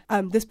get there.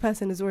 This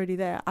person is already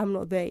there, I'm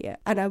not there yet,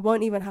 and I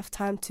won't even have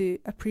time to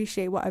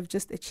appreciate what I've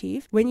just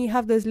achieved. When you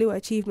have those little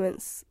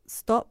achievements,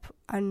 stop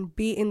and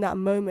be in that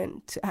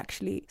moment to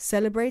actually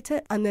celebrate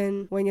it. And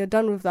then when you're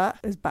done with that,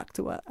 it's back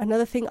to work.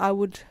 Another thing I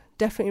would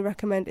definitely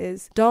recommend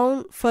is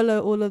don't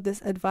follow all of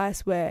this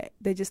advice where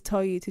they just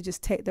tell you to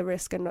just take the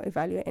risk and not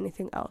evaluate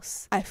anything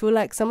else. I feel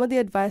like some of the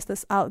advice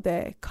that's out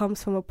there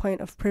comes from a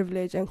point of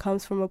privilege and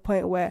comes from a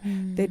point where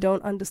they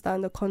don't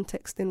understand the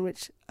context in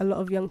which a lot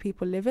of young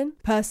people live in.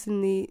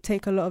 Personally,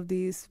 take a lot of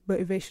these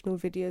motivational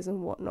videos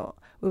and whatnot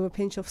with a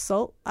pinch of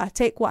salt. I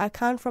take what I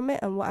can from it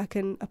and what I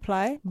can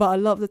apply, but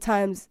a lot of the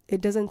times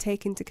it doesn't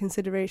take into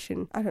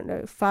consideration, I don't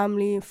know,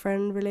 family and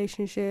friend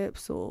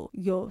relationships, or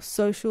your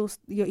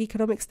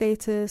economic status,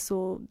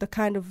 or the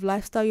kind of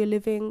lifestyle you're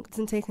living. It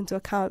doesn't take into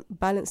account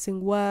balancing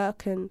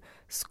work and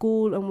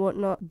school and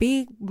whatnot.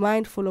 Be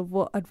mindful of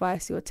what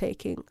advice you're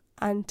taking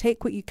and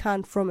take what you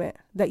can from it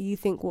that you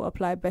think will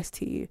apply best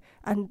to you.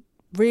 And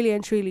really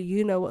and truly,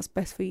 you know what's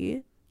best for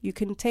you. You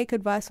can take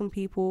advice from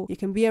people, you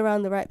can be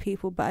around the right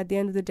people, but at the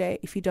end of the day,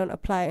 if you don't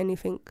apply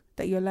anything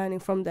that you're learning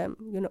from them,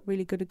 you're not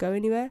really going to go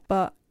anywhere.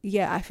 But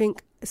yeah, I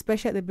think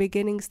especially at the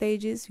beginning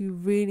stages, you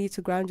really need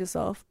to ground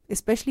yourself,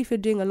 especially if you're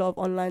doing a lot of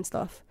online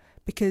stuff,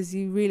 because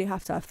you really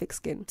have to have thick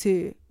skin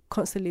to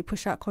constantly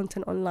push out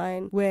content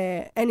online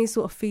where any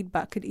sort of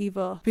feedback could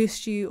either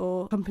boost you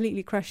or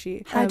completely crush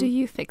you. How do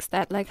you fix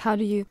that? Like, how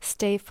do you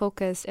stay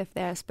focused if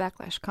there's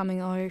backlash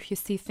coming, or if you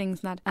see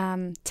things not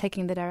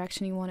taking the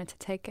direction you wanted to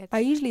take it? I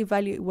usually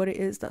evaluate what it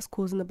is that's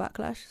causing the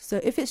backlash.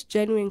 So if it's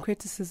genuine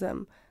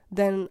criticism,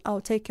 then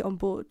I'll take it on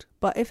board.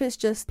 But if it's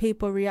just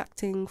people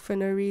reacting for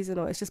no reason,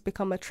 or it's just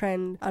become a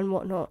trend and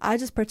whatnot, I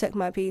just protect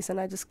my peace and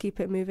I just keep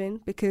it moving,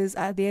 because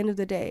at the end of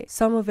the day,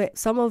 some of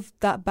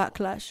that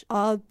backlash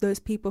are those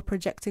people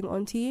projecting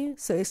onto you.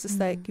 So it's just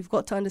like, you've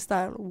got to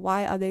understand,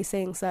 why are they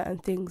saying certain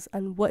things,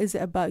 and what is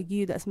it about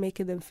you that's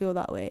making them feel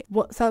that way?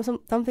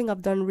 Something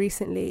I've done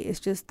recently is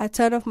just, I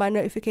turn off my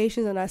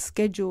notifications and I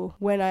schedule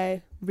when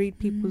I read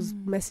people's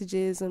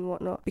messages and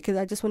whatnot, because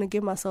I just want to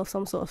give myself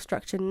some sort of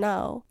structure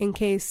now in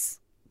case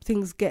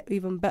things get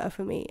even better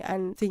for me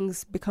and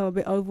things become a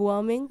bit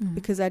overwhelming.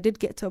 Because I did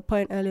get to a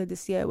point earlier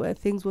this year where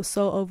things were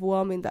so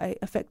overwhelming that it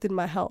affected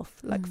my health,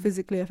 like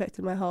physically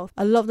affected my health.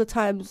 A lot of the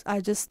times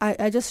I just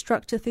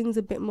structure things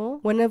a bit more.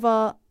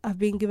 Whenever I've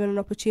been given an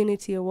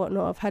opportunity or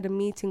whatnot, I've had a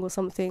meeting or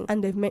something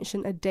and they've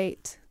mentioned a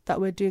date that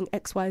we're doing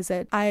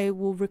XYZ, I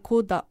will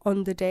record that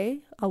on the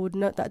day. I would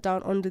note that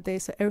down on the day,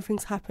 so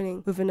everything's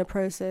happening within a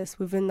process,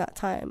 within that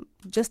time.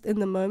 Just in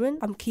the moment,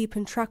 I'm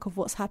keeping track of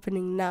what's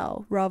happening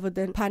now, rather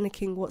than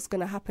panicking what's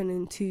going to happen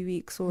in 2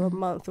 weeks or a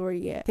month or a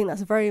year. I think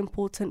that's very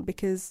important,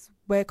 because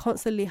we're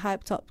constantly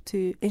hyped up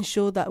to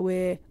ensure that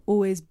we're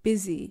always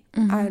busy.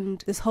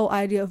 And this whole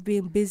idea of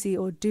being busy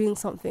or doing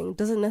something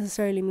doesn't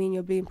necessarily mean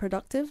you're being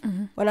productive.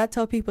 When I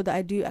tell people that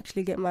I do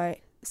actually get my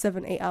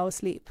 7-8 hours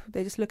sleep,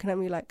 they're just looking at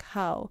me like,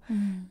 how?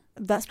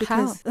 That's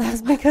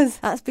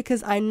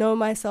because I know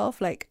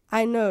myself. Like,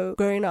 I know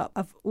growing up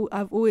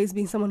I've always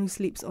been someone who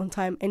sleeps on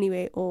time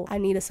anyway, or I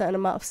need a certain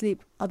amount of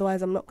sleep,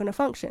 otherwise I'm not going to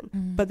function.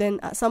 But then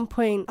at some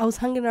point I was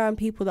hanging around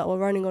people that were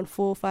running on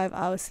 4 or 5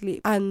 hours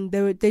sleep, and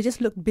they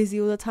just looked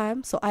busy all the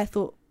time. So I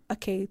thought,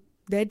 okay,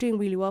 they're doing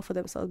really well for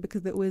themselves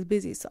because they're always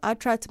busy. So I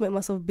tried to make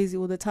myself busy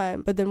all the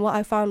time. But then what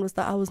I found was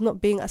that I was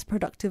not being as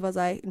productive as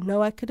I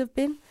know I could have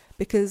been,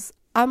 because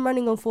I'm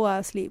running on 4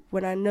 hours sleep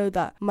when I know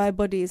that my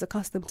body is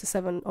accustomed to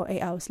 7 or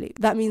 8 hours sleep.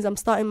 That means I'm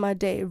starting my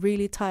day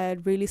really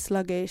tired, really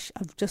sluggish.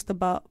 I've just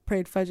about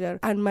prayed Fajr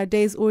and my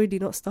day is already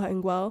not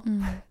starting well.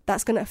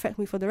 That's going to affect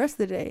me for the rest of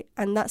the day.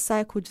 And that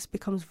cycle just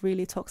becomes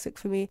really toxic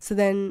for me. So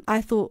then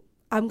I thought,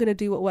 I'm going to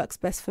do what works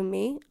best for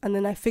me. And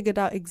then I figured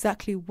out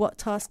exactly what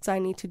tasks I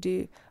need to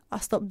do. I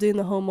stopped doing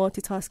the whole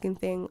multitasking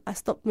thing. I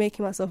stopped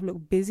making myself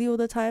look busy all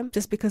the time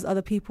just because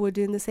other people were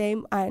doing the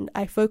same. And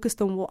I focused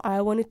on what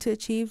I wanted to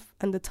achieve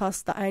and the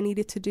tasks that I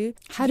needed to do.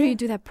 How do you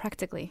do that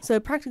practically? So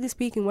practically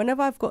speaking,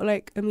 whenever I've got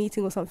like a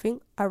meeting or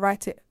something, I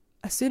write it.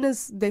 As soon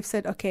as they've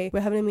said, okay, we're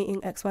having a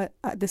meeting XY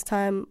at this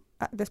time,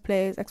 at this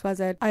place,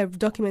 XYZ, I've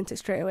documented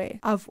straight away.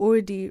 I've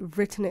already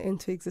written it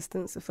into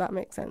existence, if that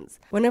makes sense.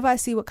 Whenever I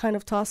see what kind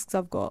of tasks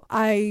I've got,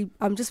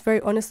 I'm just very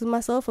honest with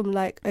myself. I'm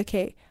like,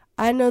 okay,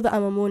 I know that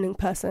I'm a morning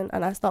person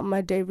and I start my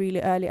day really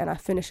early and I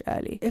finish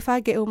early. If I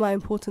get all my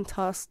important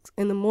tasks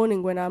in the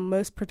morning when I'm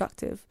most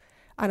productive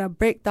and I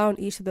break down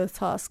each of those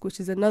tasks, which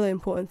is another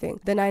important thing,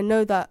 then I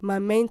know that my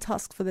main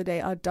tasks for the day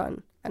are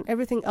done. And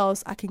everything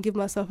else, I can give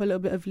myself a little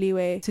bit of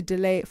leeway to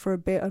delay it for a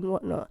bit and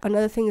whatnot.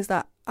 Another thing is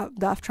that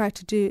I've tried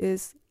to do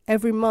is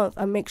every month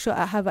I make sure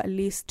I have at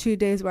least 2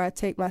 days where I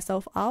take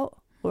myself out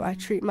or I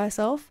treat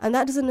myself. And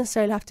that doesn't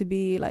necessarily have to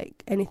be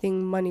like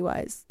anything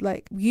money-wise.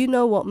 Like, you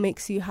know what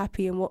makes you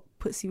happy and what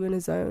puts you in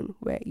a zone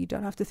where you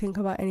don't have to think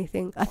about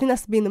anything. I think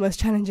that's been the most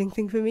challenging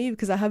thing for me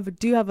because I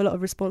do have a lot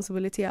of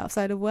responsibility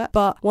outside of work.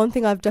 But one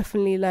thing I've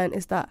definitely learned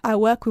is that I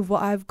work with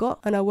what I've got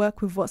and I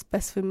work with what's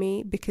best for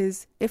me,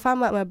 because if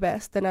I'm at my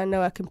best, then I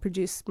know I can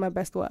produce my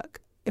best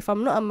work. If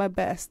I'm not at my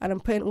best and I'm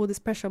putting all this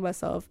pressure on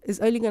myself, it's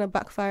only going to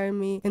backfire on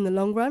me in the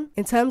long run.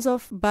 In terms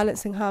of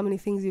balancing how many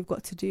things you've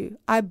got to do,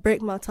 I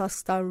break my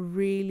tasks down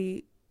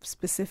really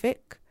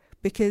specific,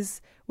 because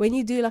when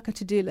you do like a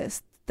to-do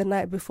list the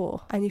night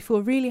before and you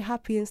feel really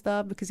happy and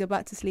stuff because you're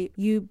about to sleep,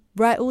 you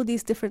write all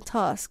these different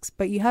tasks,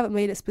 but you haven't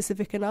made it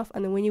specific enough.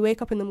 And then when you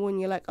wake up in the morning,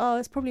 you're like, oh,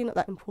 it's probably not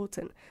that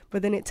important.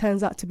 But then it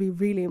turns out to be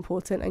really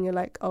important and you're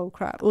like, oh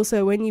crap.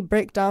 Also, when you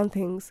break down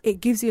things, it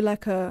gives you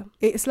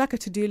it's like a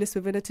to-do list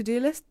within a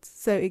to-do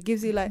list. So it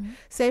gives you like,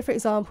 say for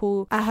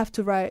example, I have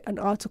to write an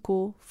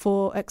article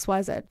for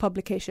XYZ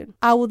publication.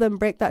 I will then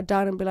break that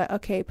down and be like,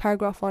 okay,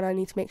 paragraph 1, I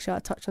need to make sure I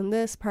touch on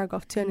this.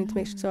 Paragraph 2, I need to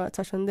make sure I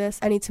touch on this.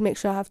 I need to make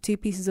sure I have 2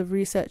 pieces of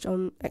research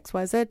on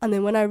XYZ. And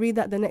then when I read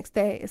that the next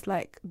day, it's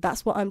like,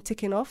 that's what I'm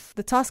ticking off.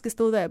 The task is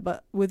still there,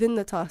 but within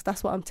the task,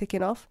 that's what I'm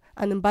ticking off.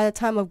 And then by the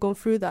time I've gone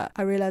through that,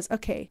 I realize,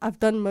 okay, I've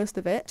done most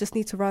of it, just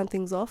need to round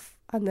things off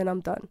and then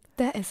I'm done.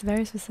 That is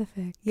very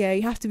specific. Yeah,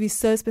 you have to be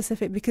so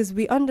specific because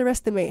we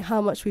underestimate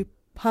how much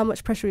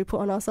pressure we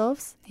put on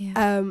ourselves,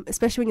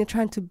 especially when you're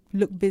trying to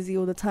look busy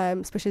all the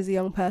time, especially as a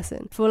young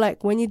person. I feel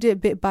like when you do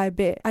it bit by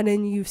bit and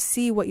then you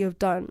see what you've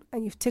done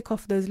and you tick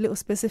off those little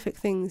specific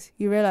things,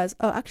 you realize,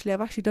 oh, actually,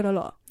 I've actually done a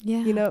lot.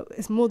 Yeah. You know,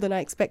 it's more than I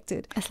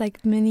expected. It's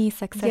like mini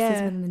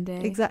successes within the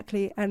day.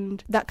 Exactly.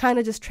 And that kind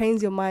of just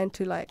trains your mind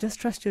to like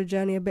just trust your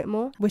journey a bit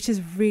more, which is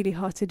really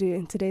hard to do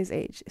in today's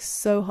age. It's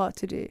so hard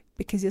to do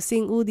because you're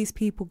seeing all these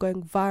people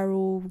going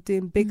viral,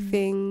 doing big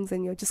things,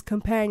 and you're just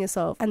comparing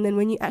yourself. And then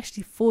when you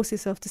actually force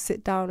yourself to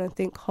sit down and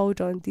think,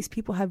 hold on, these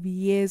people have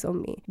years on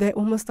me. They're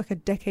almost like a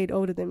decade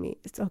older than me.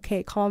 It's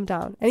okay, calm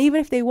down. And even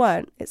if they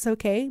weren't, it's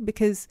okay,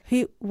 because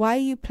why are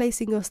you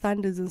placing your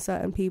standards on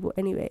certain people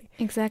anyway?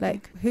 Exactly.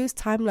 Like, whose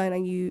timeline are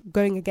you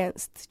going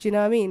against? Do you know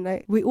what I mean?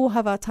 Like, we all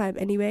have our time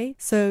anyway,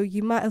 so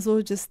you might as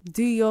well just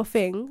do your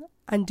thing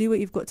and do what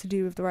you've got to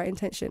do with the right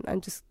intention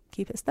and just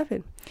keep it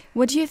stepping.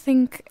 What do you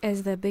think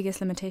is the biggest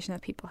limitation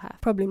that people have?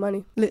 Probably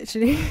money,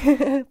 literally.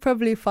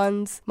 Probably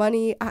funds,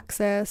 money,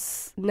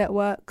 access,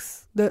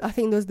 networks. I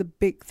think those are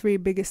the 3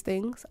 biggest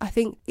things. I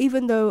think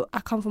even though I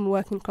come from a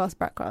working class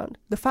background,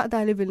 the fact that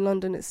I live in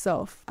London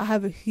itself, I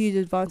have a huge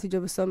advantage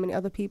over so many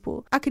other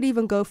people. I could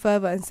even go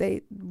further and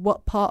say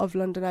what part of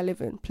London I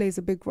live in plays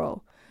a big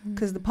role.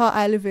 Because the part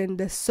I live in,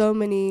 there's so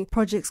many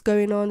projects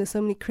going on, there's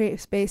so many creative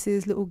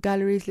spaces, little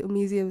galleries, little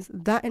museums.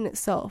 That in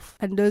itself,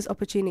 and those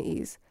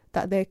opportunities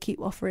that they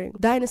keep offering,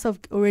 that in itself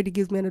already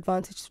gives me an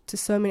advantage to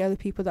so many other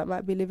people that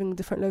might be living in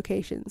different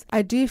locations.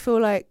 I do feel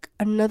like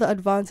another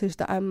advantage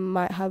that I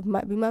might have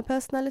might be my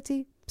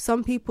personality.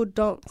 Some people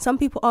don't. Some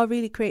people are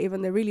really creative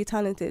and they're really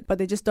talented, but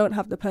they just don't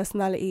have the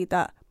personality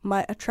that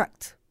might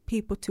attract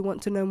people to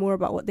want to know more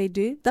about what they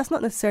do. That's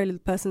not necessarily the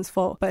person's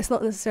fault, but it's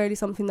not necessarily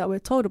something that we're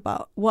told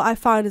about. What I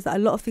find is that a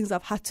lot of things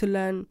I've had to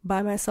learn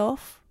by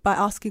myself, by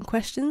asking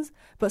questions,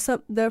 but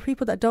there are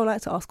people that don't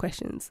like to ask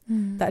questions,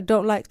 that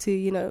don't like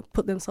to,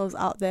 put themselves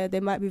out there. They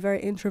might be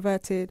very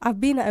introverted. I've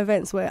been at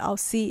events where I'll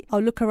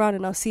look around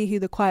and I'll see who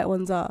the quiet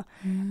ones are,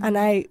 and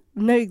I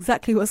know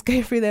exactly what's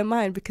going through their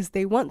mind because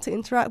they want to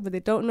interact but they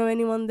don't know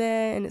anyone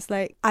there, and it's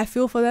like, I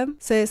feel for them.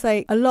 So it's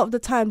like, a lot of the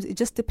times it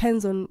just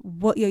depends on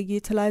what you're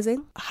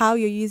utilizing, how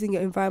you're using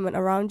your environment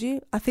around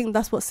you. I think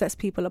that's what sets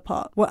people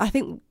apart. I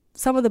think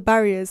some of the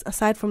barriers,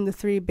 aside from the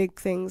 3 big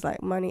things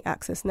like money,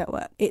 access,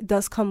 network, it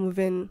does come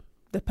within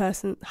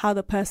how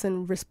the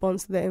person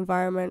responds to the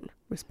environment,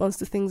 responds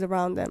to things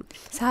around them.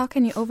 So how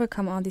can you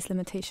overcome all these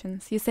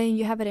limitations? You're saying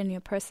you have it in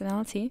your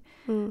personality.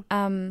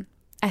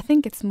 I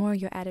think it's more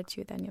your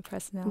attitude than your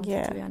personality,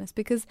 to be honest,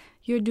 because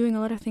you're doing a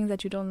lot of things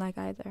that you don't like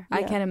either.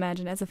 I can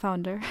imagine as a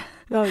founder.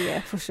 Oh, yeah,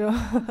 for sure.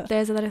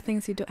 There's a lot of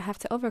things you do have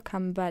to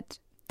overcome, but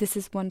this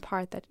is one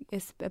part that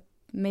is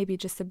maybe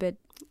just a bit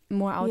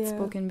more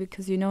outspoken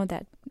because you know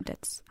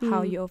that's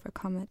how you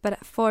overcome it.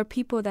 But for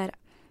people that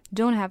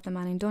don't have the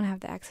money, don't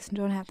have the access,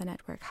 don't have the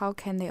network, how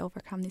can they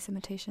overcome these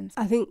limitations?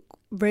 I think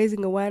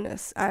raising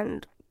awareness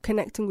and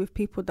connecting with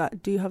people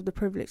that do have the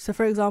privilege. So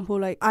for example,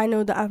 like I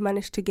know that I've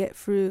managed to get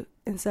through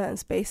in certain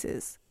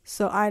spaces.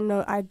 So I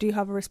know I do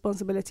have a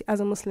responsibility as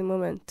a Muslim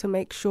woman to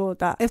make sure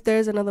that if there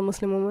is another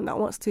Muslim woman that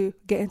wants to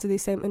get into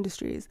these same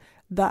industries,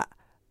 that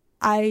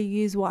I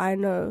use what I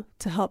know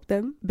to help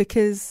them,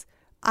 because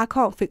I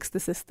can't fix the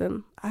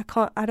system. I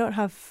don't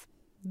have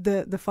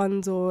the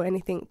funds or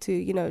anything to,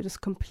 you know,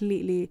 just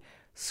completely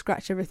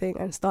scratch everything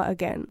and start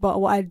again. But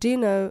what I do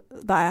know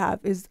that I have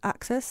is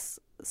access.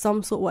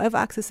 Some sort, whatever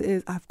access it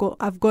is, I've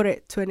got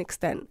it to an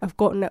extent. I've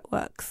got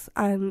networks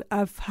and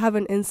I've have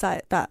an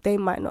insight that they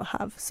might not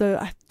have. So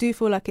I do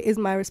feel like it is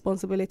my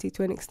responsibility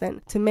to an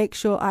extent to make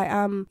sure I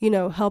am, you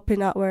know,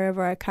 helping out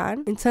wherever I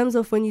can. In terms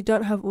of when you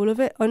don't have all of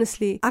it,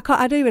 honestly, I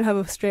don't even have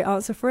a straight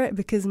answer for it,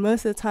 because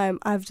most of the time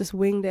I've just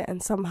winged it,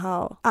 and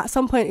somehow at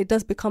some point it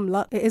does become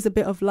luck. It is a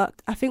bit of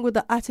luck. I think with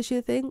the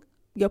attitude thing,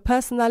 your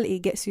personality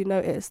gets you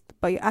noticed,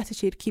 but your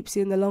attitude keeps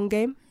you in the long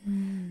game.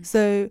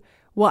 So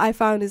what I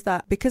found is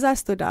that because I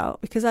stood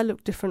out, because I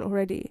looked different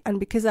already, and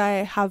because I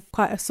have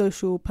quite a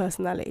social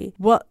personality,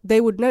 what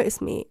they would notice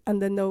me, and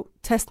then they'll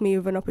test me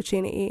with an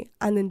opportunity,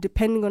 and then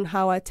depending on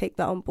how I take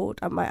that on board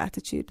and my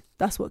attitude,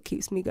 that's what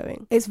keeps me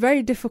going. It's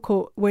very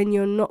difficult when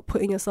you're not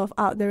putting yourself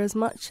out there as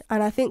much,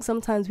 and I think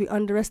sometimes we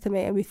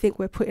underestimate and we think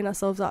we're putting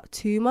ourselves out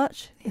too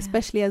much,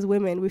 especially as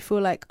women. We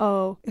feel like,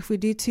 oh, if we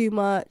do too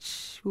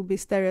much, we'll be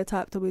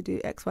stereotyped, or we do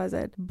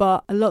XYZ.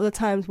 But a lot of the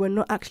times we're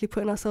not actually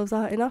putting ourselves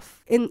out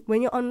enough.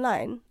 When you're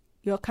online,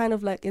 you're kind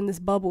of like in this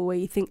bubble where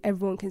you think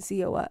everyone can see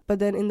your work, but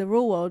then in the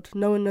real world,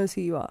 no one knows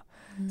who you are.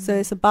 So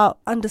it's about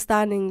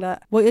understanding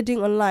that what you're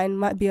doing online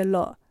might be a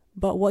lot,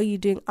 but what are you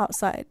doing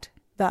outside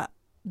that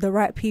the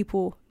right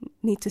people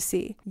need to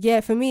see?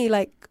 Yeah, for me,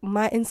 like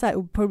my insight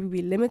would probably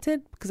be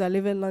limited because I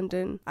live in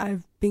London.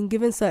 I've been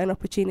given certain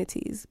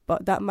opportunities,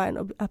 but that might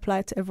not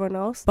apply to everyone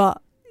else.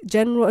 But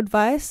general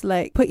advice,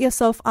 like put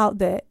yourself out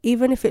there,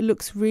 even if it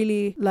looks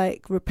really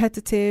like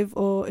repetitive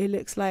or it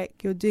looks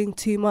like you're doing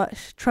too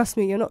much. Trust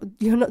me,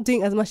 you're not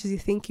doing as much as you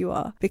think you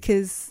are,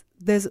 because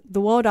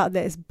the world out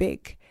there is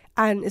big,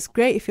 and it's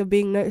great if you're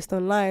being noticed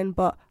online,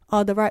 but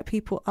are the right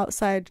people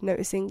outside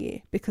noticing you?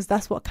 Because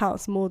that's what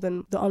counts more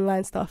than the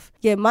online stuff.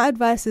 Yeah, my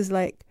advice is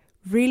like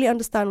really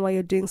understand why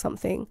you're doing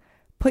something,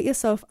 put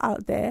yourself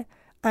out there,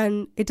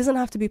 and it doesn't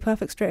have to be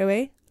perfect straight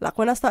away. Like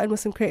when I started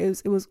Muslim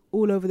Creatives, it was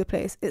all over the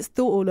place. It's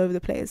still all over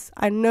the place.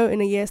 I know in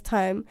a year's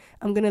time,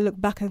 I'm going to look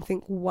back and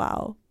think,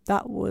 wow,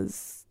 that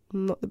was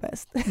not the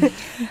best.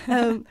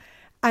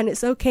 And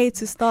it's okay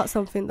to start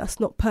something that's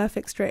not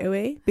perfect straight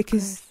away,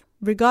 because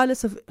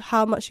regardless of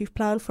how much you've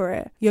planned for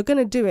it, you're going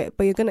to do it,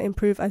 but you're going to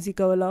improve as you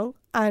go along.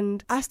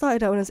 And I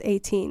started out when I was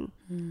 18,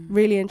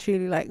 really and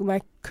truly, like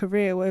my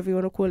career, whatever you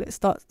want to call it,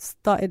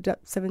 started at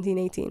 17,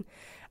 18.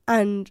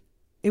 And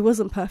it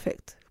wasn't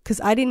perfect because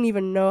I didn't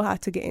even know how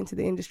to get into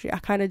the industry. I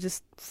kind of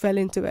just fell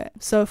into it.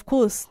 So of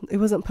course it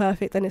wasn't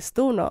perfect, and it's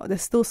still not.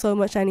 There's still so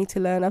much I need to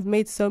learn. I've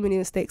made so many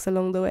mistakes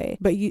along the way,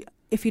 but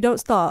if you don't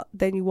start,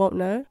 then you won't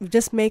know.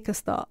 Just make a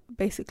start,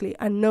 basically,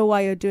 and know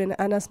why you're doing it.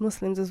 And as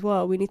Muslims as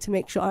well, we need to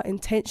make sure our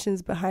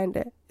intentions behind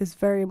it is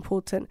very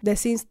important.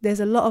 There's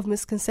a lot of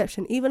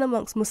misconception, even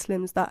amongst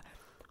Muslims, that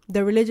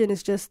the religion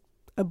is just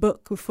a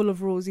book full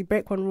of rules. You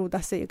break one rule,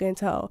 that's it, you're going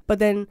to hell. But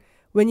then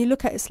when you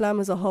look at Islam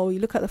as a whole, you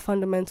look at the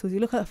fundamentals, you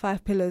look at the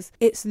 5 pillars,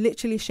 it's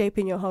literally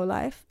shaping your whole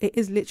life. It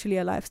is literally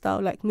a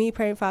lifestyle. Like me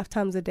praying 5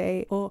 times a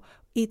day, or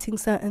eating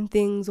certain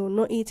things or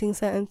not eating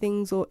certain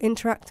things, or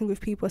interacting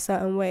with people a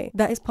certain way.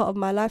 That is part of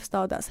my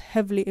lifestyle that's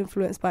heavily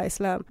influenced by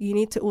Islam. You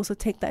need to also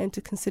take that into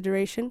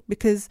consideration,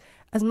 because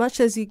as much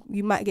as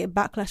you might get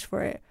backlash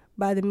for it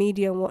by the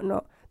media and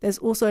whatnot, there's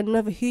also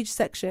another huge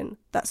section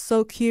that's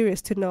so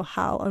curious to know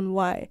how and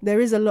why.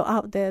 There is a lot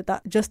out there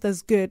that just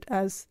as good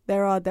as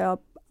there are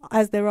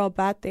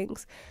bad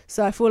things.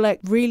 So I feel like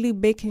really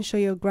making sure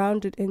you're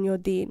grounded in your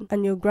deen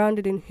and you're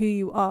grounded in who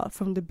you are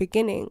from the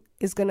beginning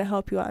is going to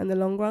help you out in the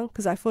long run.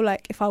 Because I feel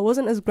like if I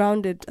wasn't as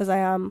grounded as I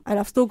am, and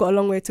I've still got a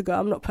long way to go,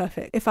 I'm not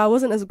perfect. If I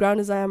wasn't as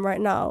grounded as I am right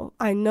now,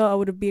 I know I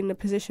would have been in a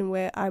position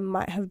where I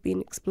might have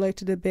been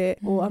exploited a bit,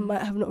 or I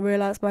might have not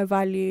realized my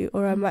value,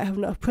 or I might have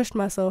not pushed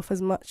myself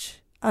as much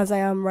as I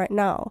am right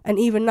now. And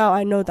even now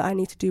I know that I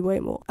need to do way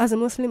more. As a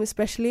Muslim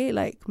especially,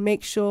 like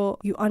make sure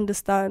you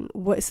understand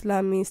what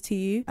Islam means to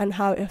you and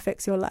how it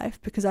affects your life,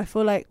 because I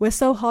feel like we're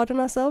so hard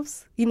on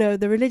ourselves. You know,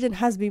 the religion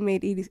has been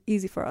made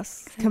easy for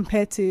us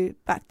compared to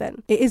back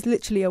then. It is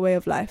literally a way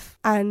of life,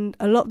 and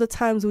a lot of the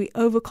times we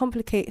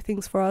overcomplicate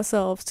things for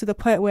ourselves to the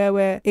point where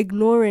we're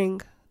ignoring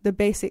the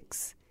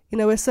basics. You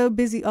know, we're so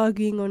busy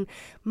arguing on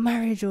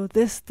marriage or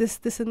this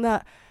and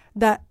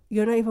that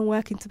you're not even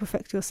working to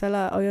perfect your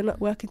salah, or you're not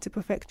working to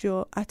perfect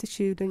your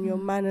attitude and your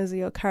manners or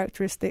your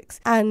characteristics.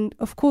 And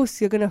of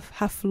course, you're going to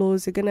have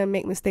flaws, you're going to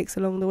make mistakes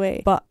along the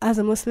way. But as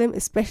a Muslim,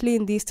 especially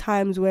in these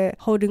times where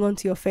holding on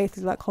to your faith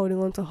is like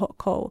holding on to hot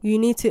coal, you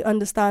need to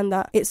understand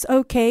that it's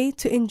okay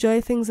to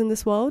enjoy things in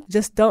this world.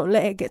 Just don't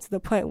let it get to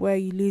the point where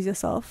you lose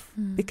yourself,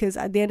 because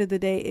at the end of the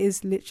day, it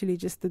is literally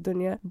just the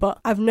dunya. But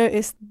I've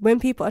noticed when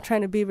people are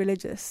trying to be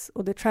religious,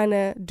 or they're trying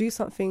to do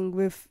something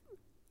with,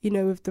 you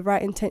know, with the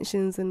right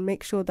intentions and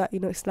make sure that, you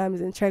know, Islam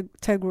is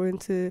integral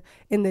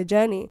in their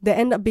journey, they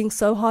end up being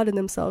so hard on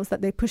themselves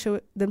that they push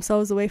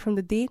themselves away from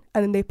the deen,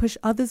 and then they push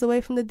others away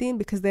from the deen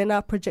because they're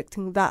now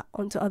projecting that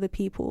onto other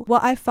people.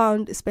 What I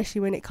found, especially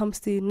when it comes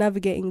to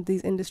navigating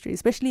these industries,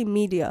 especially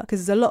media,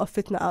 because there's a lot of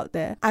fitna out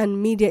there,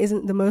 and media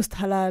isn't the most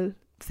halal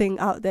thing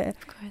out there.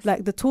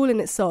 Like, the tool in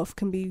itself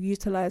can be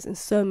utilized in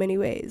so many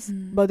ways,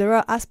 but there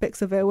are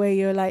aspects of it where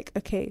you're like,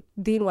 okay,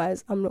 deen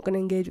wise, I'm not going to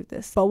engage with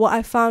this. But what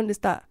I found is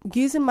that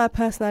using my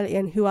personality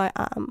and who I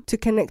am to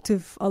connect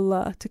with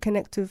Allah, to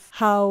connect with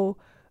how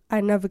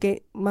I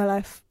navigate my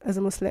life as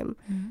a Muslim,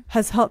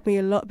 has helped me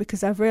a lot,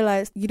 because I've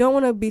realized you don't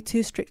want to be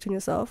too strict on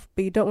yourself,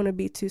 but you don't want to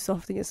be too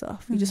soft on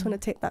yourself. You just want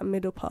to take that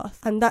middle path,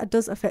 and that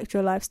does affect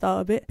your lifestyle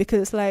a bit, because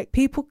it's like,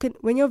 people can,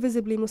 when you're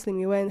visibly Muslim,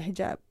 you're wearing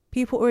hijab,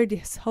 people already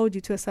hold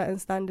you to a certain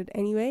standard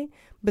anyway.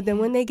 But then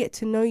when they get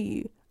to know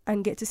you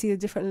and get to see the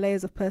different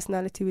layers of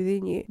personality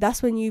within you,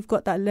 that's when you've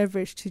got that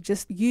leverage to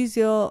just use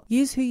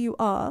who you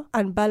are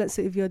and balance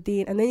it with your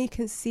deen. And then you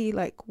can see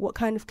like what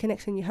kind of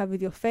connection you have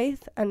with your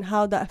faith and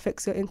how that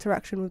affects your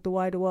interaction with the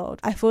wider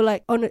world. I feel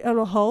like on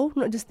a whole,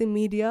 not just in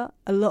media,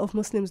 a lot of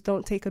Muslims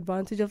don't take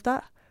advantage of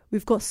that.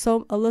 We've got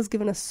Allah's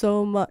given us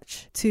so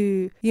much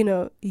to, you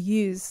know,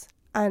 use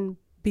and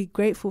be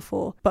grateful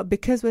for, but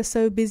because we're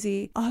so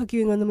busy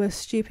arguing on the most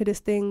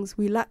stupidest things,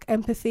 we lack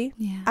empathy.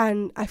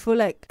 And I feel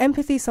like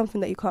empathy is something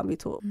that you can't be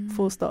taught,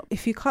 full stop.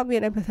 If you can't be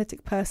an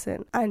empathetic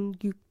person and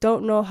you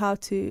don't know how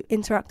to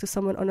interact with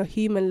someone on a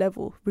human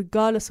level,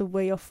 regardless of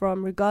where you're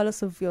from,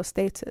 regardless of your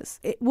status,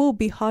 it will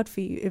be hard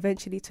for you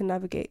eventually to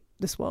navigate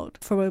this world.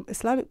 From an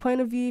Islamic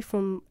point of view,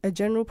 from a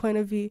general point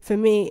of view, for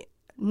me,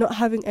 not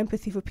having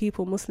empathy for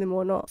people, Muslim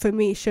or not, for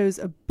me shows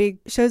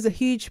a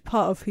huge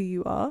part of who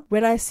you are.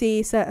 When I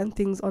see certain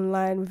things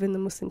online within the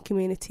Muslim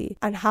community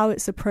and how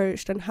it's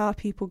approached and how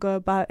people go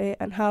about it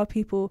and how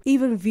people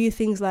even view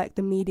things like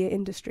the media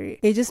industry,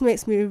 it just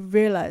makes me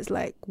realize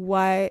like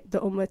why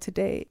the Ummah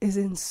today is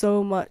in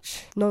so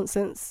much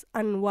nonsense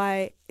and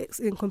why it's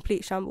in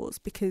complete shambles.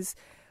 Because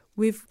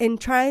in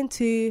trying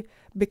to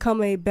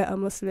become a better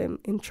Muslim,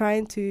 in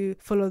trying to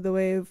follow the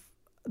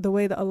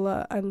way that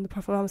Allah and the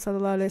Prophet Muhammad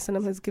sallallahu alaihi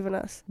wasallam has given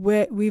us,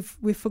 where we've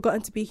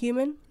forgotten to be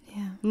human,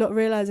 not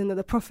realizing that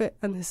the Prophet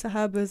and the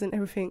Sahabas and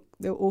everything,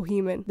 they're all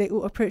human. They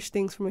all approach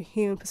things from a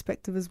human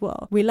perspective as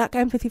well. We lack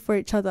empathy for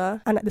each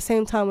other, and at the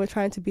same time we're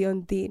trying to be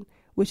on deen,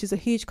 which is a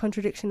huge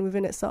contradiction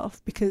within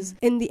itself, because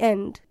in the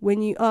end,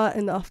 when you are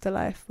in the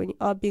afterlife, when you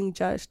are being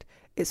judged,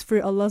 it's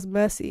through Allah's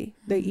mercy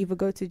that you either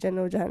go to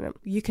Jannah or Jahannam.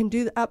 You can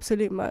do the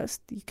absolute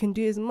most. You can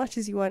do as much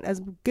as you want,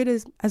 as good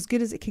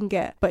as it can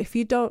get. But if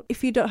you don't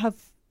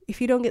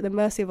get the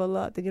mercy of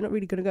Allah, then you're not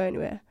really going to go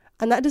anywhere.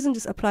 And that doesn't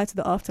just apply to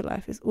the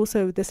afterlife, it's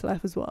also with this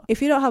life as well.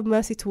 If you don't have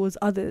mercy towards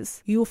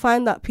others, you will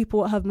find that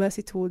people will have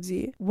mercy towards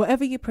you.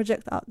 Whatever you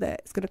project out there,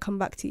 it's going to come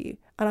back to you.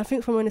 And I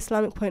think from an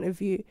Islamic point of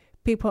view,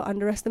 people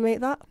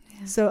underestimate that.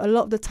 So a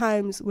lot of the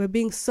times we're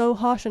being so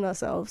harsh on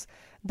ourselves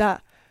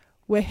that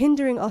we're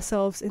hindering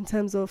ourselves in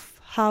terms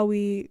of how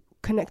we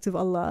connect with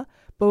Allah,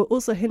 but we're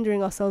also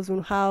hindering ourselves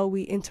in how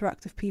we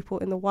interact with people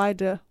in the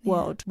wider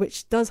world,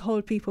 which does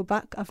hold people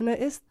back, I've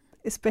noticed.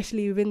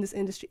 Especially within this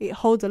industry, it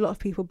holds a lot of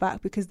people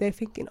back because they're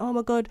thinking, oh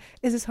my God,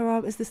 is this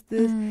haram? Is this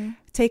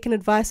taking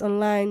advice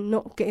online,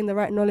 not getting the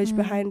right knowledge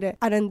behind it,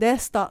 and then they're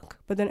stuck,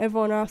 but then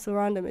everyone else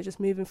around them is just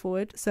moving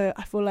forward. So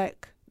I feel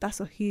like that's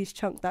a huge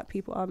chunk that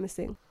people are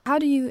missing. How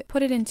do you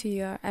put it into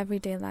your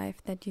everyday life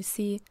that you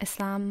see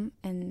Islam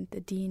and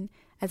the deen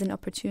as an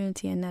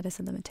opportunity and not as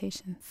a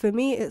limitation? For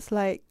me, it's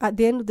like, at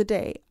the end of the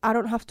day, I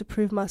don't have to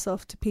prove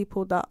myself to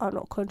people that are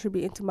not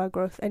contributing to my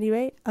growth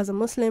anyway. As a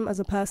Muslim, as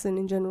a person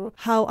in general,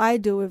 how I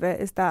deal with it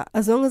is that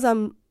as long as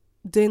I'm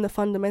doing the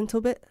fundamental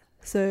bit,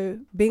 so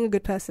being a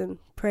good person,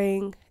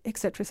 praying,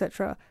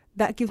 etc.,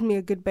 that gives me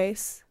a good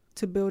base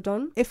to build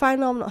on. If I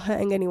know I'm not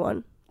hurting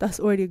anyone, that's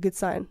already a good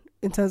sign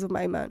in terms of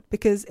my iman.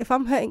 Because if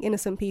I'm hurting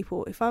innocent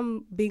people, if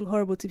I'm being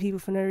horrible to people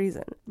for no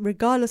reason,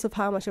 regardless of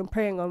how much I'm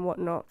praying on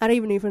whatnot, I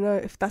don't even know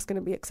if that's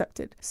going to be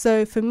accepted.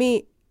 So for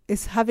me,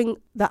 it's having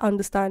that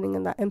understanding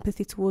and that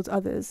empathy towards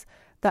others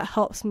that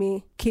helps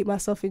me keep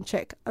myself in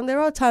check. And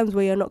there are times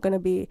where you're not going to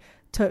be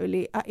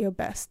totally at your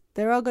best.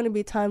 There are going to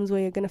be times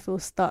where you're going to feel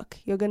stuck.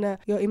 Your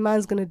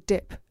iman's going to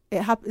dip.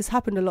 It's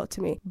happened a lot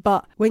to me.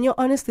 But when you're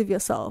honest with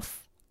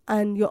yourself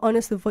and you're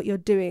honest with what you're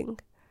doing,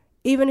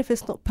 even if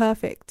it's not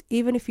perfect,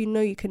 even if you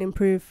know you can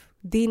improve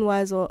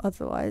deen-wise or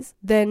otherwise,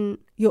 then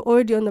you're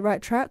already on the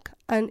right track.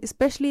 And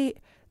especially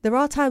there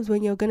are times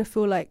when you're going to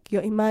feel like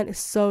your iman is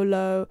so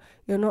low,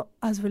 you're not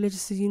as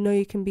religious as you know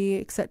you can be,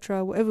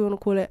 etc., whatever you want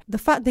to call it. The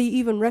fact that you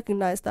even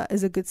recognize that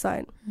is a good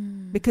sign.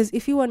 Because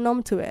if you were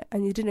numb to it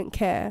and you didn't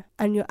care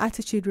and your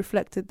attitude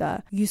reflected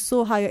that, you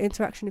saw how your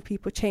interaction with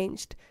people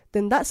changed,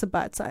 then that's a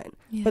bad sign.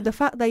 But the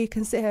fact that you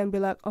can sit here and be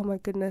like, oh my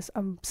goodness,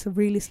 I'm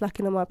really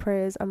slacking on my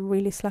prayers, I'm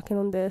really slacking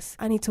on this,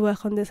 I need to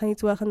work on this, I need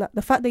to work on that.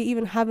 The fact that you're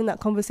even having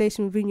that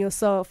conversation within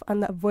yourself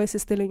and that voice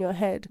is still in your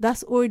head,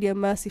 that's already a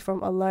mercy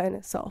from Allah in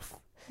itself.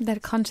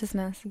 That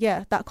consciousness.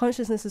 Yeah, that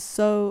consciousness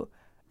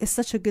is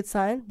such a good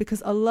sign,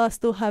 because Allah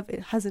still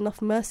has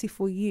enough mercy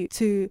for you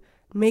to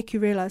make you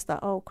realize that,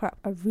 oh crap,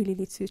 I really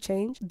need to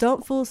change.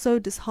 Don't feel so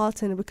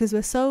disheartened, because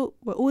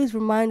we're always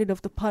reminded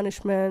of the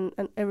punishment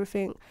and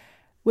everything,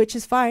 which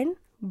is fine,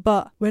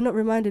 but we're not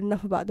reminded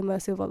enough about the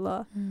mercy of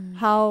Allah.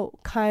 How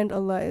kind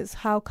Allah is,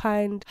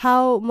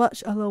 how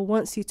much Allah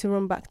wants you to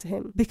run back to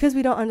Him. Because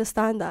we don't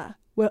understand that,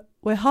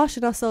 we're harsh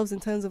on ourselves in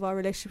terms of our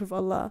relationship with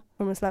Allah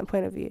from an Islamic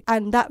point of view,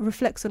 and that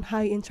reflects on how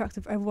you interact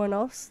with everyone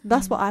else.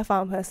 That's what I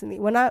found personally.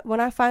 When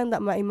I find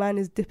that my iman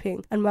is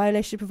dipping and my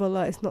relationship with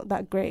Allah is not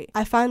that great,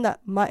 I find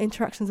that my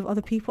interactions with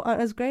other people aren't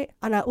as great,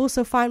 and I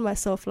also find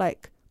myself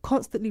like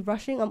constantly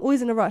rushing. I'm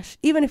always in a rush.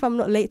 Even if I'm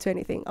not late to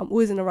anything, I'm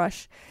always in a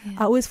rush.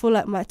 I always feel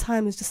like my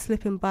time is just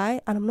slipping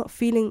by, and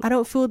I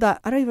don't feel that,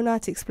 I don't even know how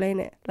to explain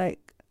it.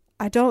 Like,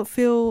 I don't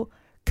feel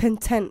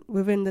content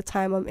within the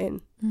time I'm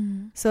in.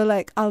 So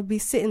like, I'll be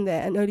sitting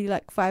there and only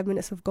like 5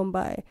 minutes have gone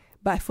by,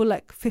 but I feel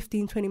like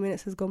 15-20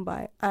 minutes has gone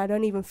by, and I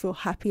don't even feel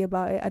happy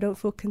about it. I don't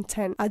feel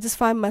content. I just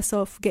find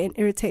myself getting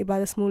irritated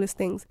by the smallest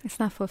things. It's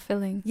not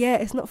fulfilling. Yeah,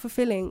 it's not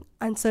fulfilling.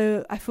 And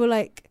so I feel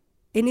like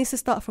it needs to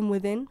start from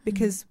within,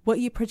 because what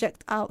you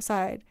project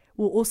outside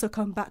will also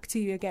come back to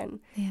you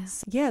again.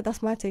 Yeah,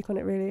 that's my take on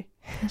it, really.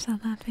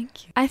 Mashallah,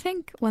 thank you. I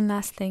think one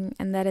last thing,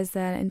 and that is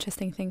an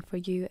interesting thing for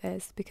you,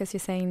 is because you're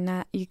saying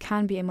that you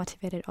can be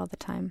motivated all the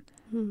time.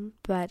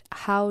 But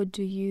how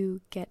do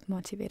you get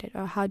motivated,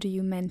 or how do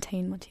you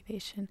maintain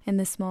motivation in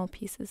the small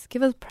pieces?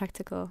 Give us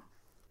practical.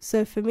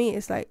 So for me,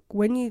 it's like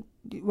when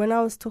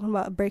I was talking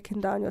about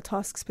breaking down your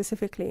tasks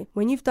specifically,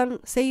 when you've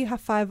done, say you have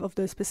 5 of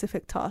those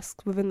specific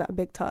tasks within that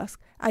big task,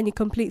 and you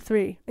complete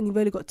 3 and you've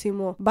only got 2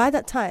 more, by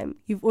that time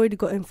you've already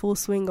got in full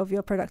swing of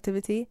your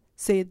productivity.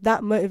 So that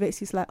motivates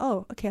you. It's like,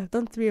 oh, okay, I've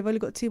done 3, I've only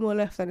got 2 more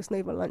left, and it's not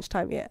even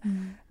lunchtime yet.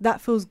 That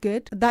feels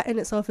good. That in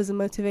itself is a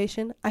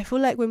motivation. I feel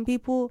like when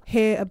people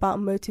hear about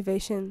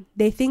motivation,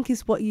 they think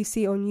it's what you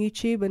see on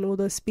YouTube and all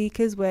those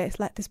speakers, where it's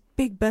like this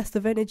big burst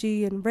of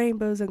energy and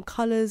rainbows and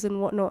colours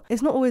and whatnot.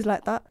 It's not always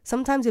like that.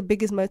 Sometimes your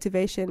biggest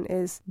motivation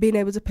is being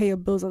able to pay your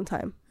bills on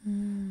time.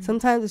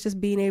 Sometimes it's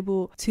just being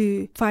able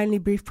to finally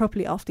breathe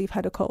properly after you've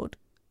had a cold.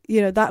 You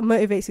know, that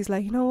motivates you. It's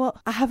like, you know what,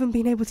 I haven't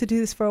been able to do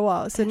this for a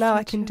while, so now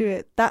I can do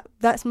it.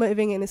 That's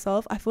motivating in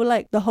itself. I feel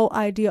like the whole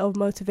idea of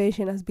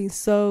motivation has been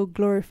so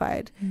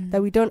glorified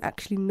that we don't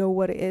actually know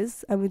what it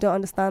is, and we don't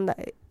understand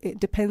that it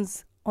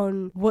depends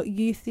on what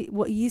you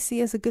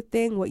see as a good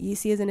thing, what you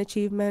see as an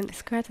achievement.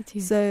 It's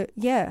gratitude. So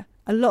yeah,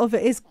 a lot of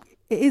it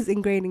is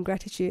ingrained in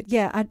gratitude.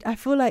 Yeah, I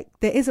feel like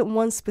there isn't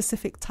one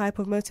specific type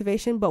of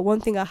motivation, but one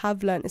thing I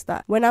have learned is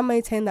that when I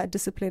maintain that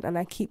discipline and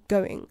I keep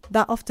going,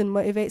 that often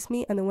motivates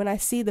me. And then when I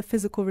see the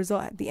physical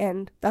result at the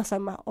end, that's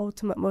like my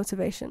ultimate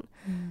motivation.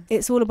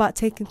 It's all about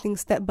taking things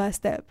step by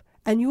step.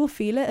 And you will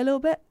feel it a little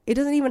bit. It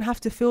doesn't even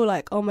have to feel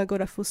like, oh my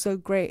God, I feel so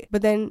great.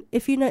 But then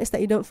if you notice that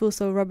you don't feel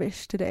so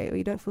rubbish today, or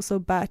you don't feel so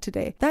bad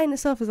today, that in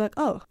itself is like,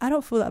 oh, I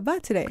don't feel that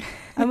bad today.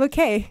 I'm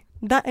okay.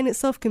 That in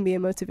itself can be a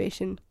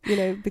motivation, you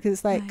know, because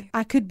it's like,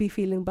 I could be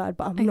feeling bad,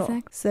 but I'm not.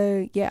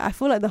 So yeah, I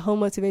feel like the whole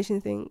motivation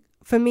thing,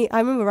 for me, I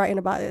remember writing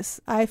about this.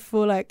 I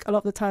feel like a lot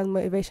of the time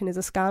motivation is a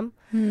scam,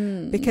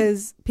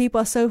 because people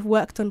are so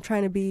worked on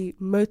trying to be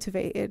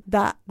motivated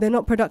that they're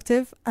not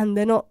productive, and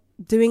they're not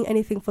doing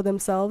anything for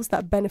themselves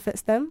that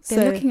benefits them.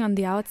 They're looking on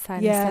the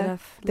outside instead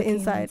of the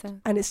inside.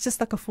 And it's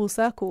just like a full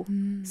circle.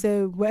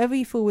 So wherever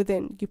you feel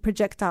within, you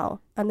project out.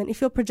 And then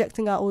if you're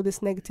projecting out all this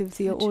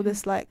negativity or all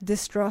this like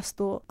distrust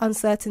or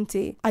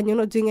uncertainty, and you're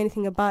not doing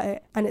anything about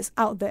it, and it's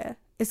out there,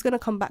 it's going to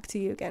come back to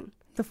you again.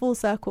 The full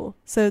circle.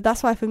 So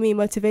that's why for me,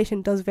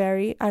 motivation does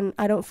vary, and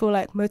I don't feel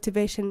like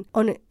motivation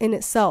in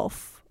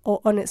itself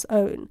or on its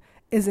own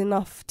is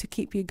enough to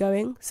keep you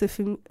going. So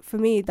for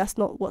me, that's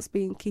not what's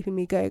been keeping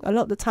me going. A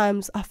lot of the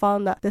times I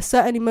found that there's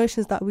certain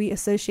emotions that we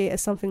associate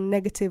as something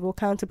negative or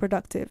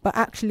counterproductive, but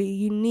actually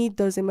you need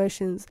those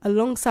emotions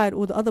alongside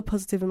all the other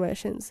positive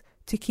emotions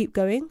to keep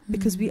going,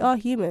 because we are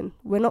human.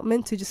 We're not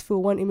meant to just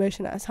feel one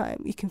emotion at a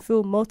time. You can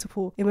feel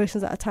multiple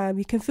emotions at a time.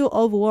 You can feel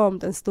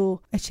overwhelmed and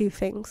still achieve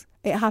things.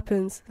 It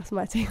happens. That's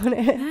my take on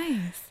it.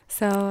 Nice.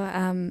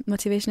 So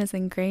motivation is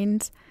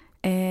ingrained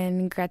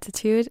in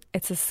gratitude.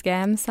 It's a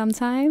scam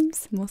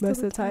sometimes. Most of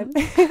the time.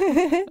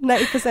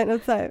 90%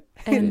 of the time.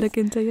 And look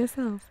into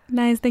yourself.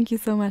 Nice. Thank you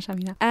so much,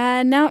 Amina.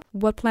 And now,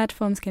 what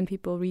platforms can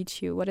people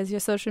reach you? What is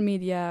your social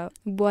media?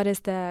 What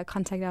is the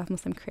contact of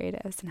Muslim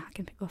creatives? And how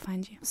can people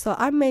find you? So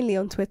I'm mainly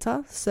on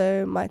Twitter.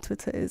 So my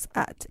Twitter is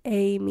at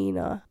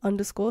Aymina_.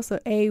 So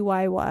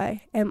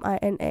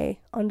AYYMINA_.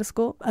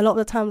 A lot of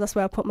the times that's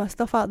where I put my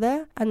stuff out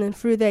there. And then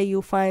through there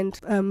you'll find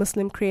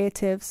Muslim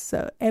creatives.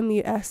 So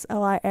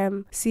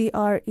MUSLIMCREATVS.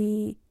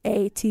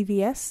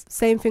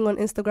 Same thing on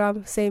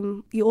Instagram.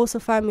 Same. You also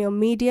find me on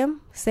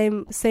Medium.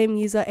 Same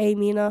user,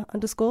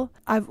 Aymina_.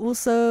 I've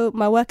also,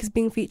 my work is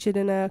being featured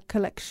in a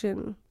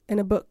collection, in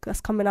a book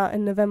that's coming out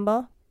in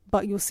November,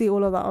 but you'll see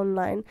all of that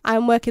online.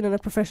 I'm working on a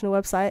professional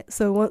website,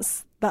 so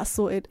once that's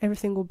sorted,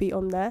 everything will be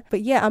on there.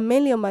 But yeah, I'm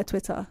mainly on my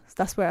Twitter.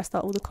 That's where I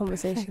start all the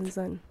conversations.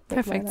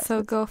 Perfect.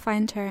 So go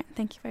find her.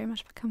 Thank you very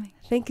much for coming.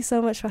 Thank you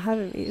so much for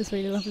having me. It was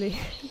really lovely.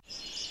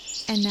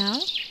 And now,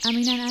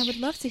 Amina and I would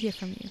love to hear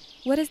from you.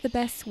 What is the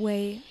best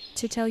way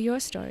to tell your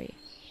story?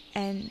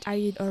 And are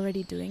you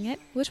already doing it?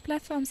 Which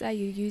platforms are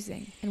you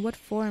using? And what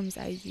forms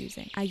are you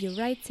using? Are you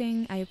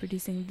writing? Are you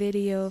producing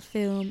video,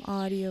 film,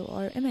 audio,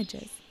 or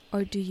images?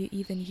 Or do you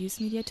even use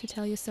media to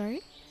tell your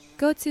story?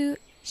 Go to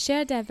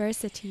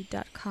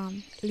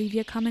sharediversity.com. Leave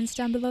your comments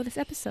down below this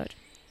episode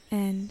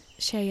and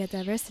share your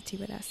diversity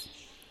with us.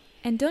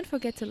 And don't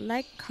forget to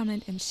like,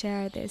 comment, and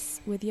share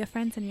this with your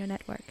friends in your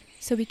network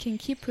so we can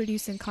keep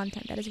producing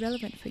content that is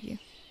relevant for you.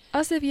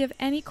 Also, if you have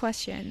any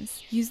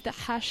questions, use the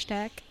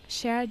hashtag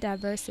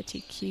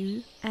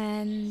ShareDiversityQ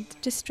and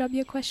just drop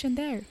your question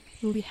there.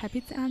 We'll be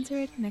happy to answer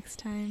it next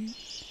time.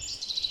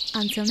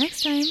 Until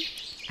next time,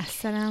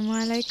 Assalamu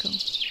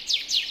alaikum.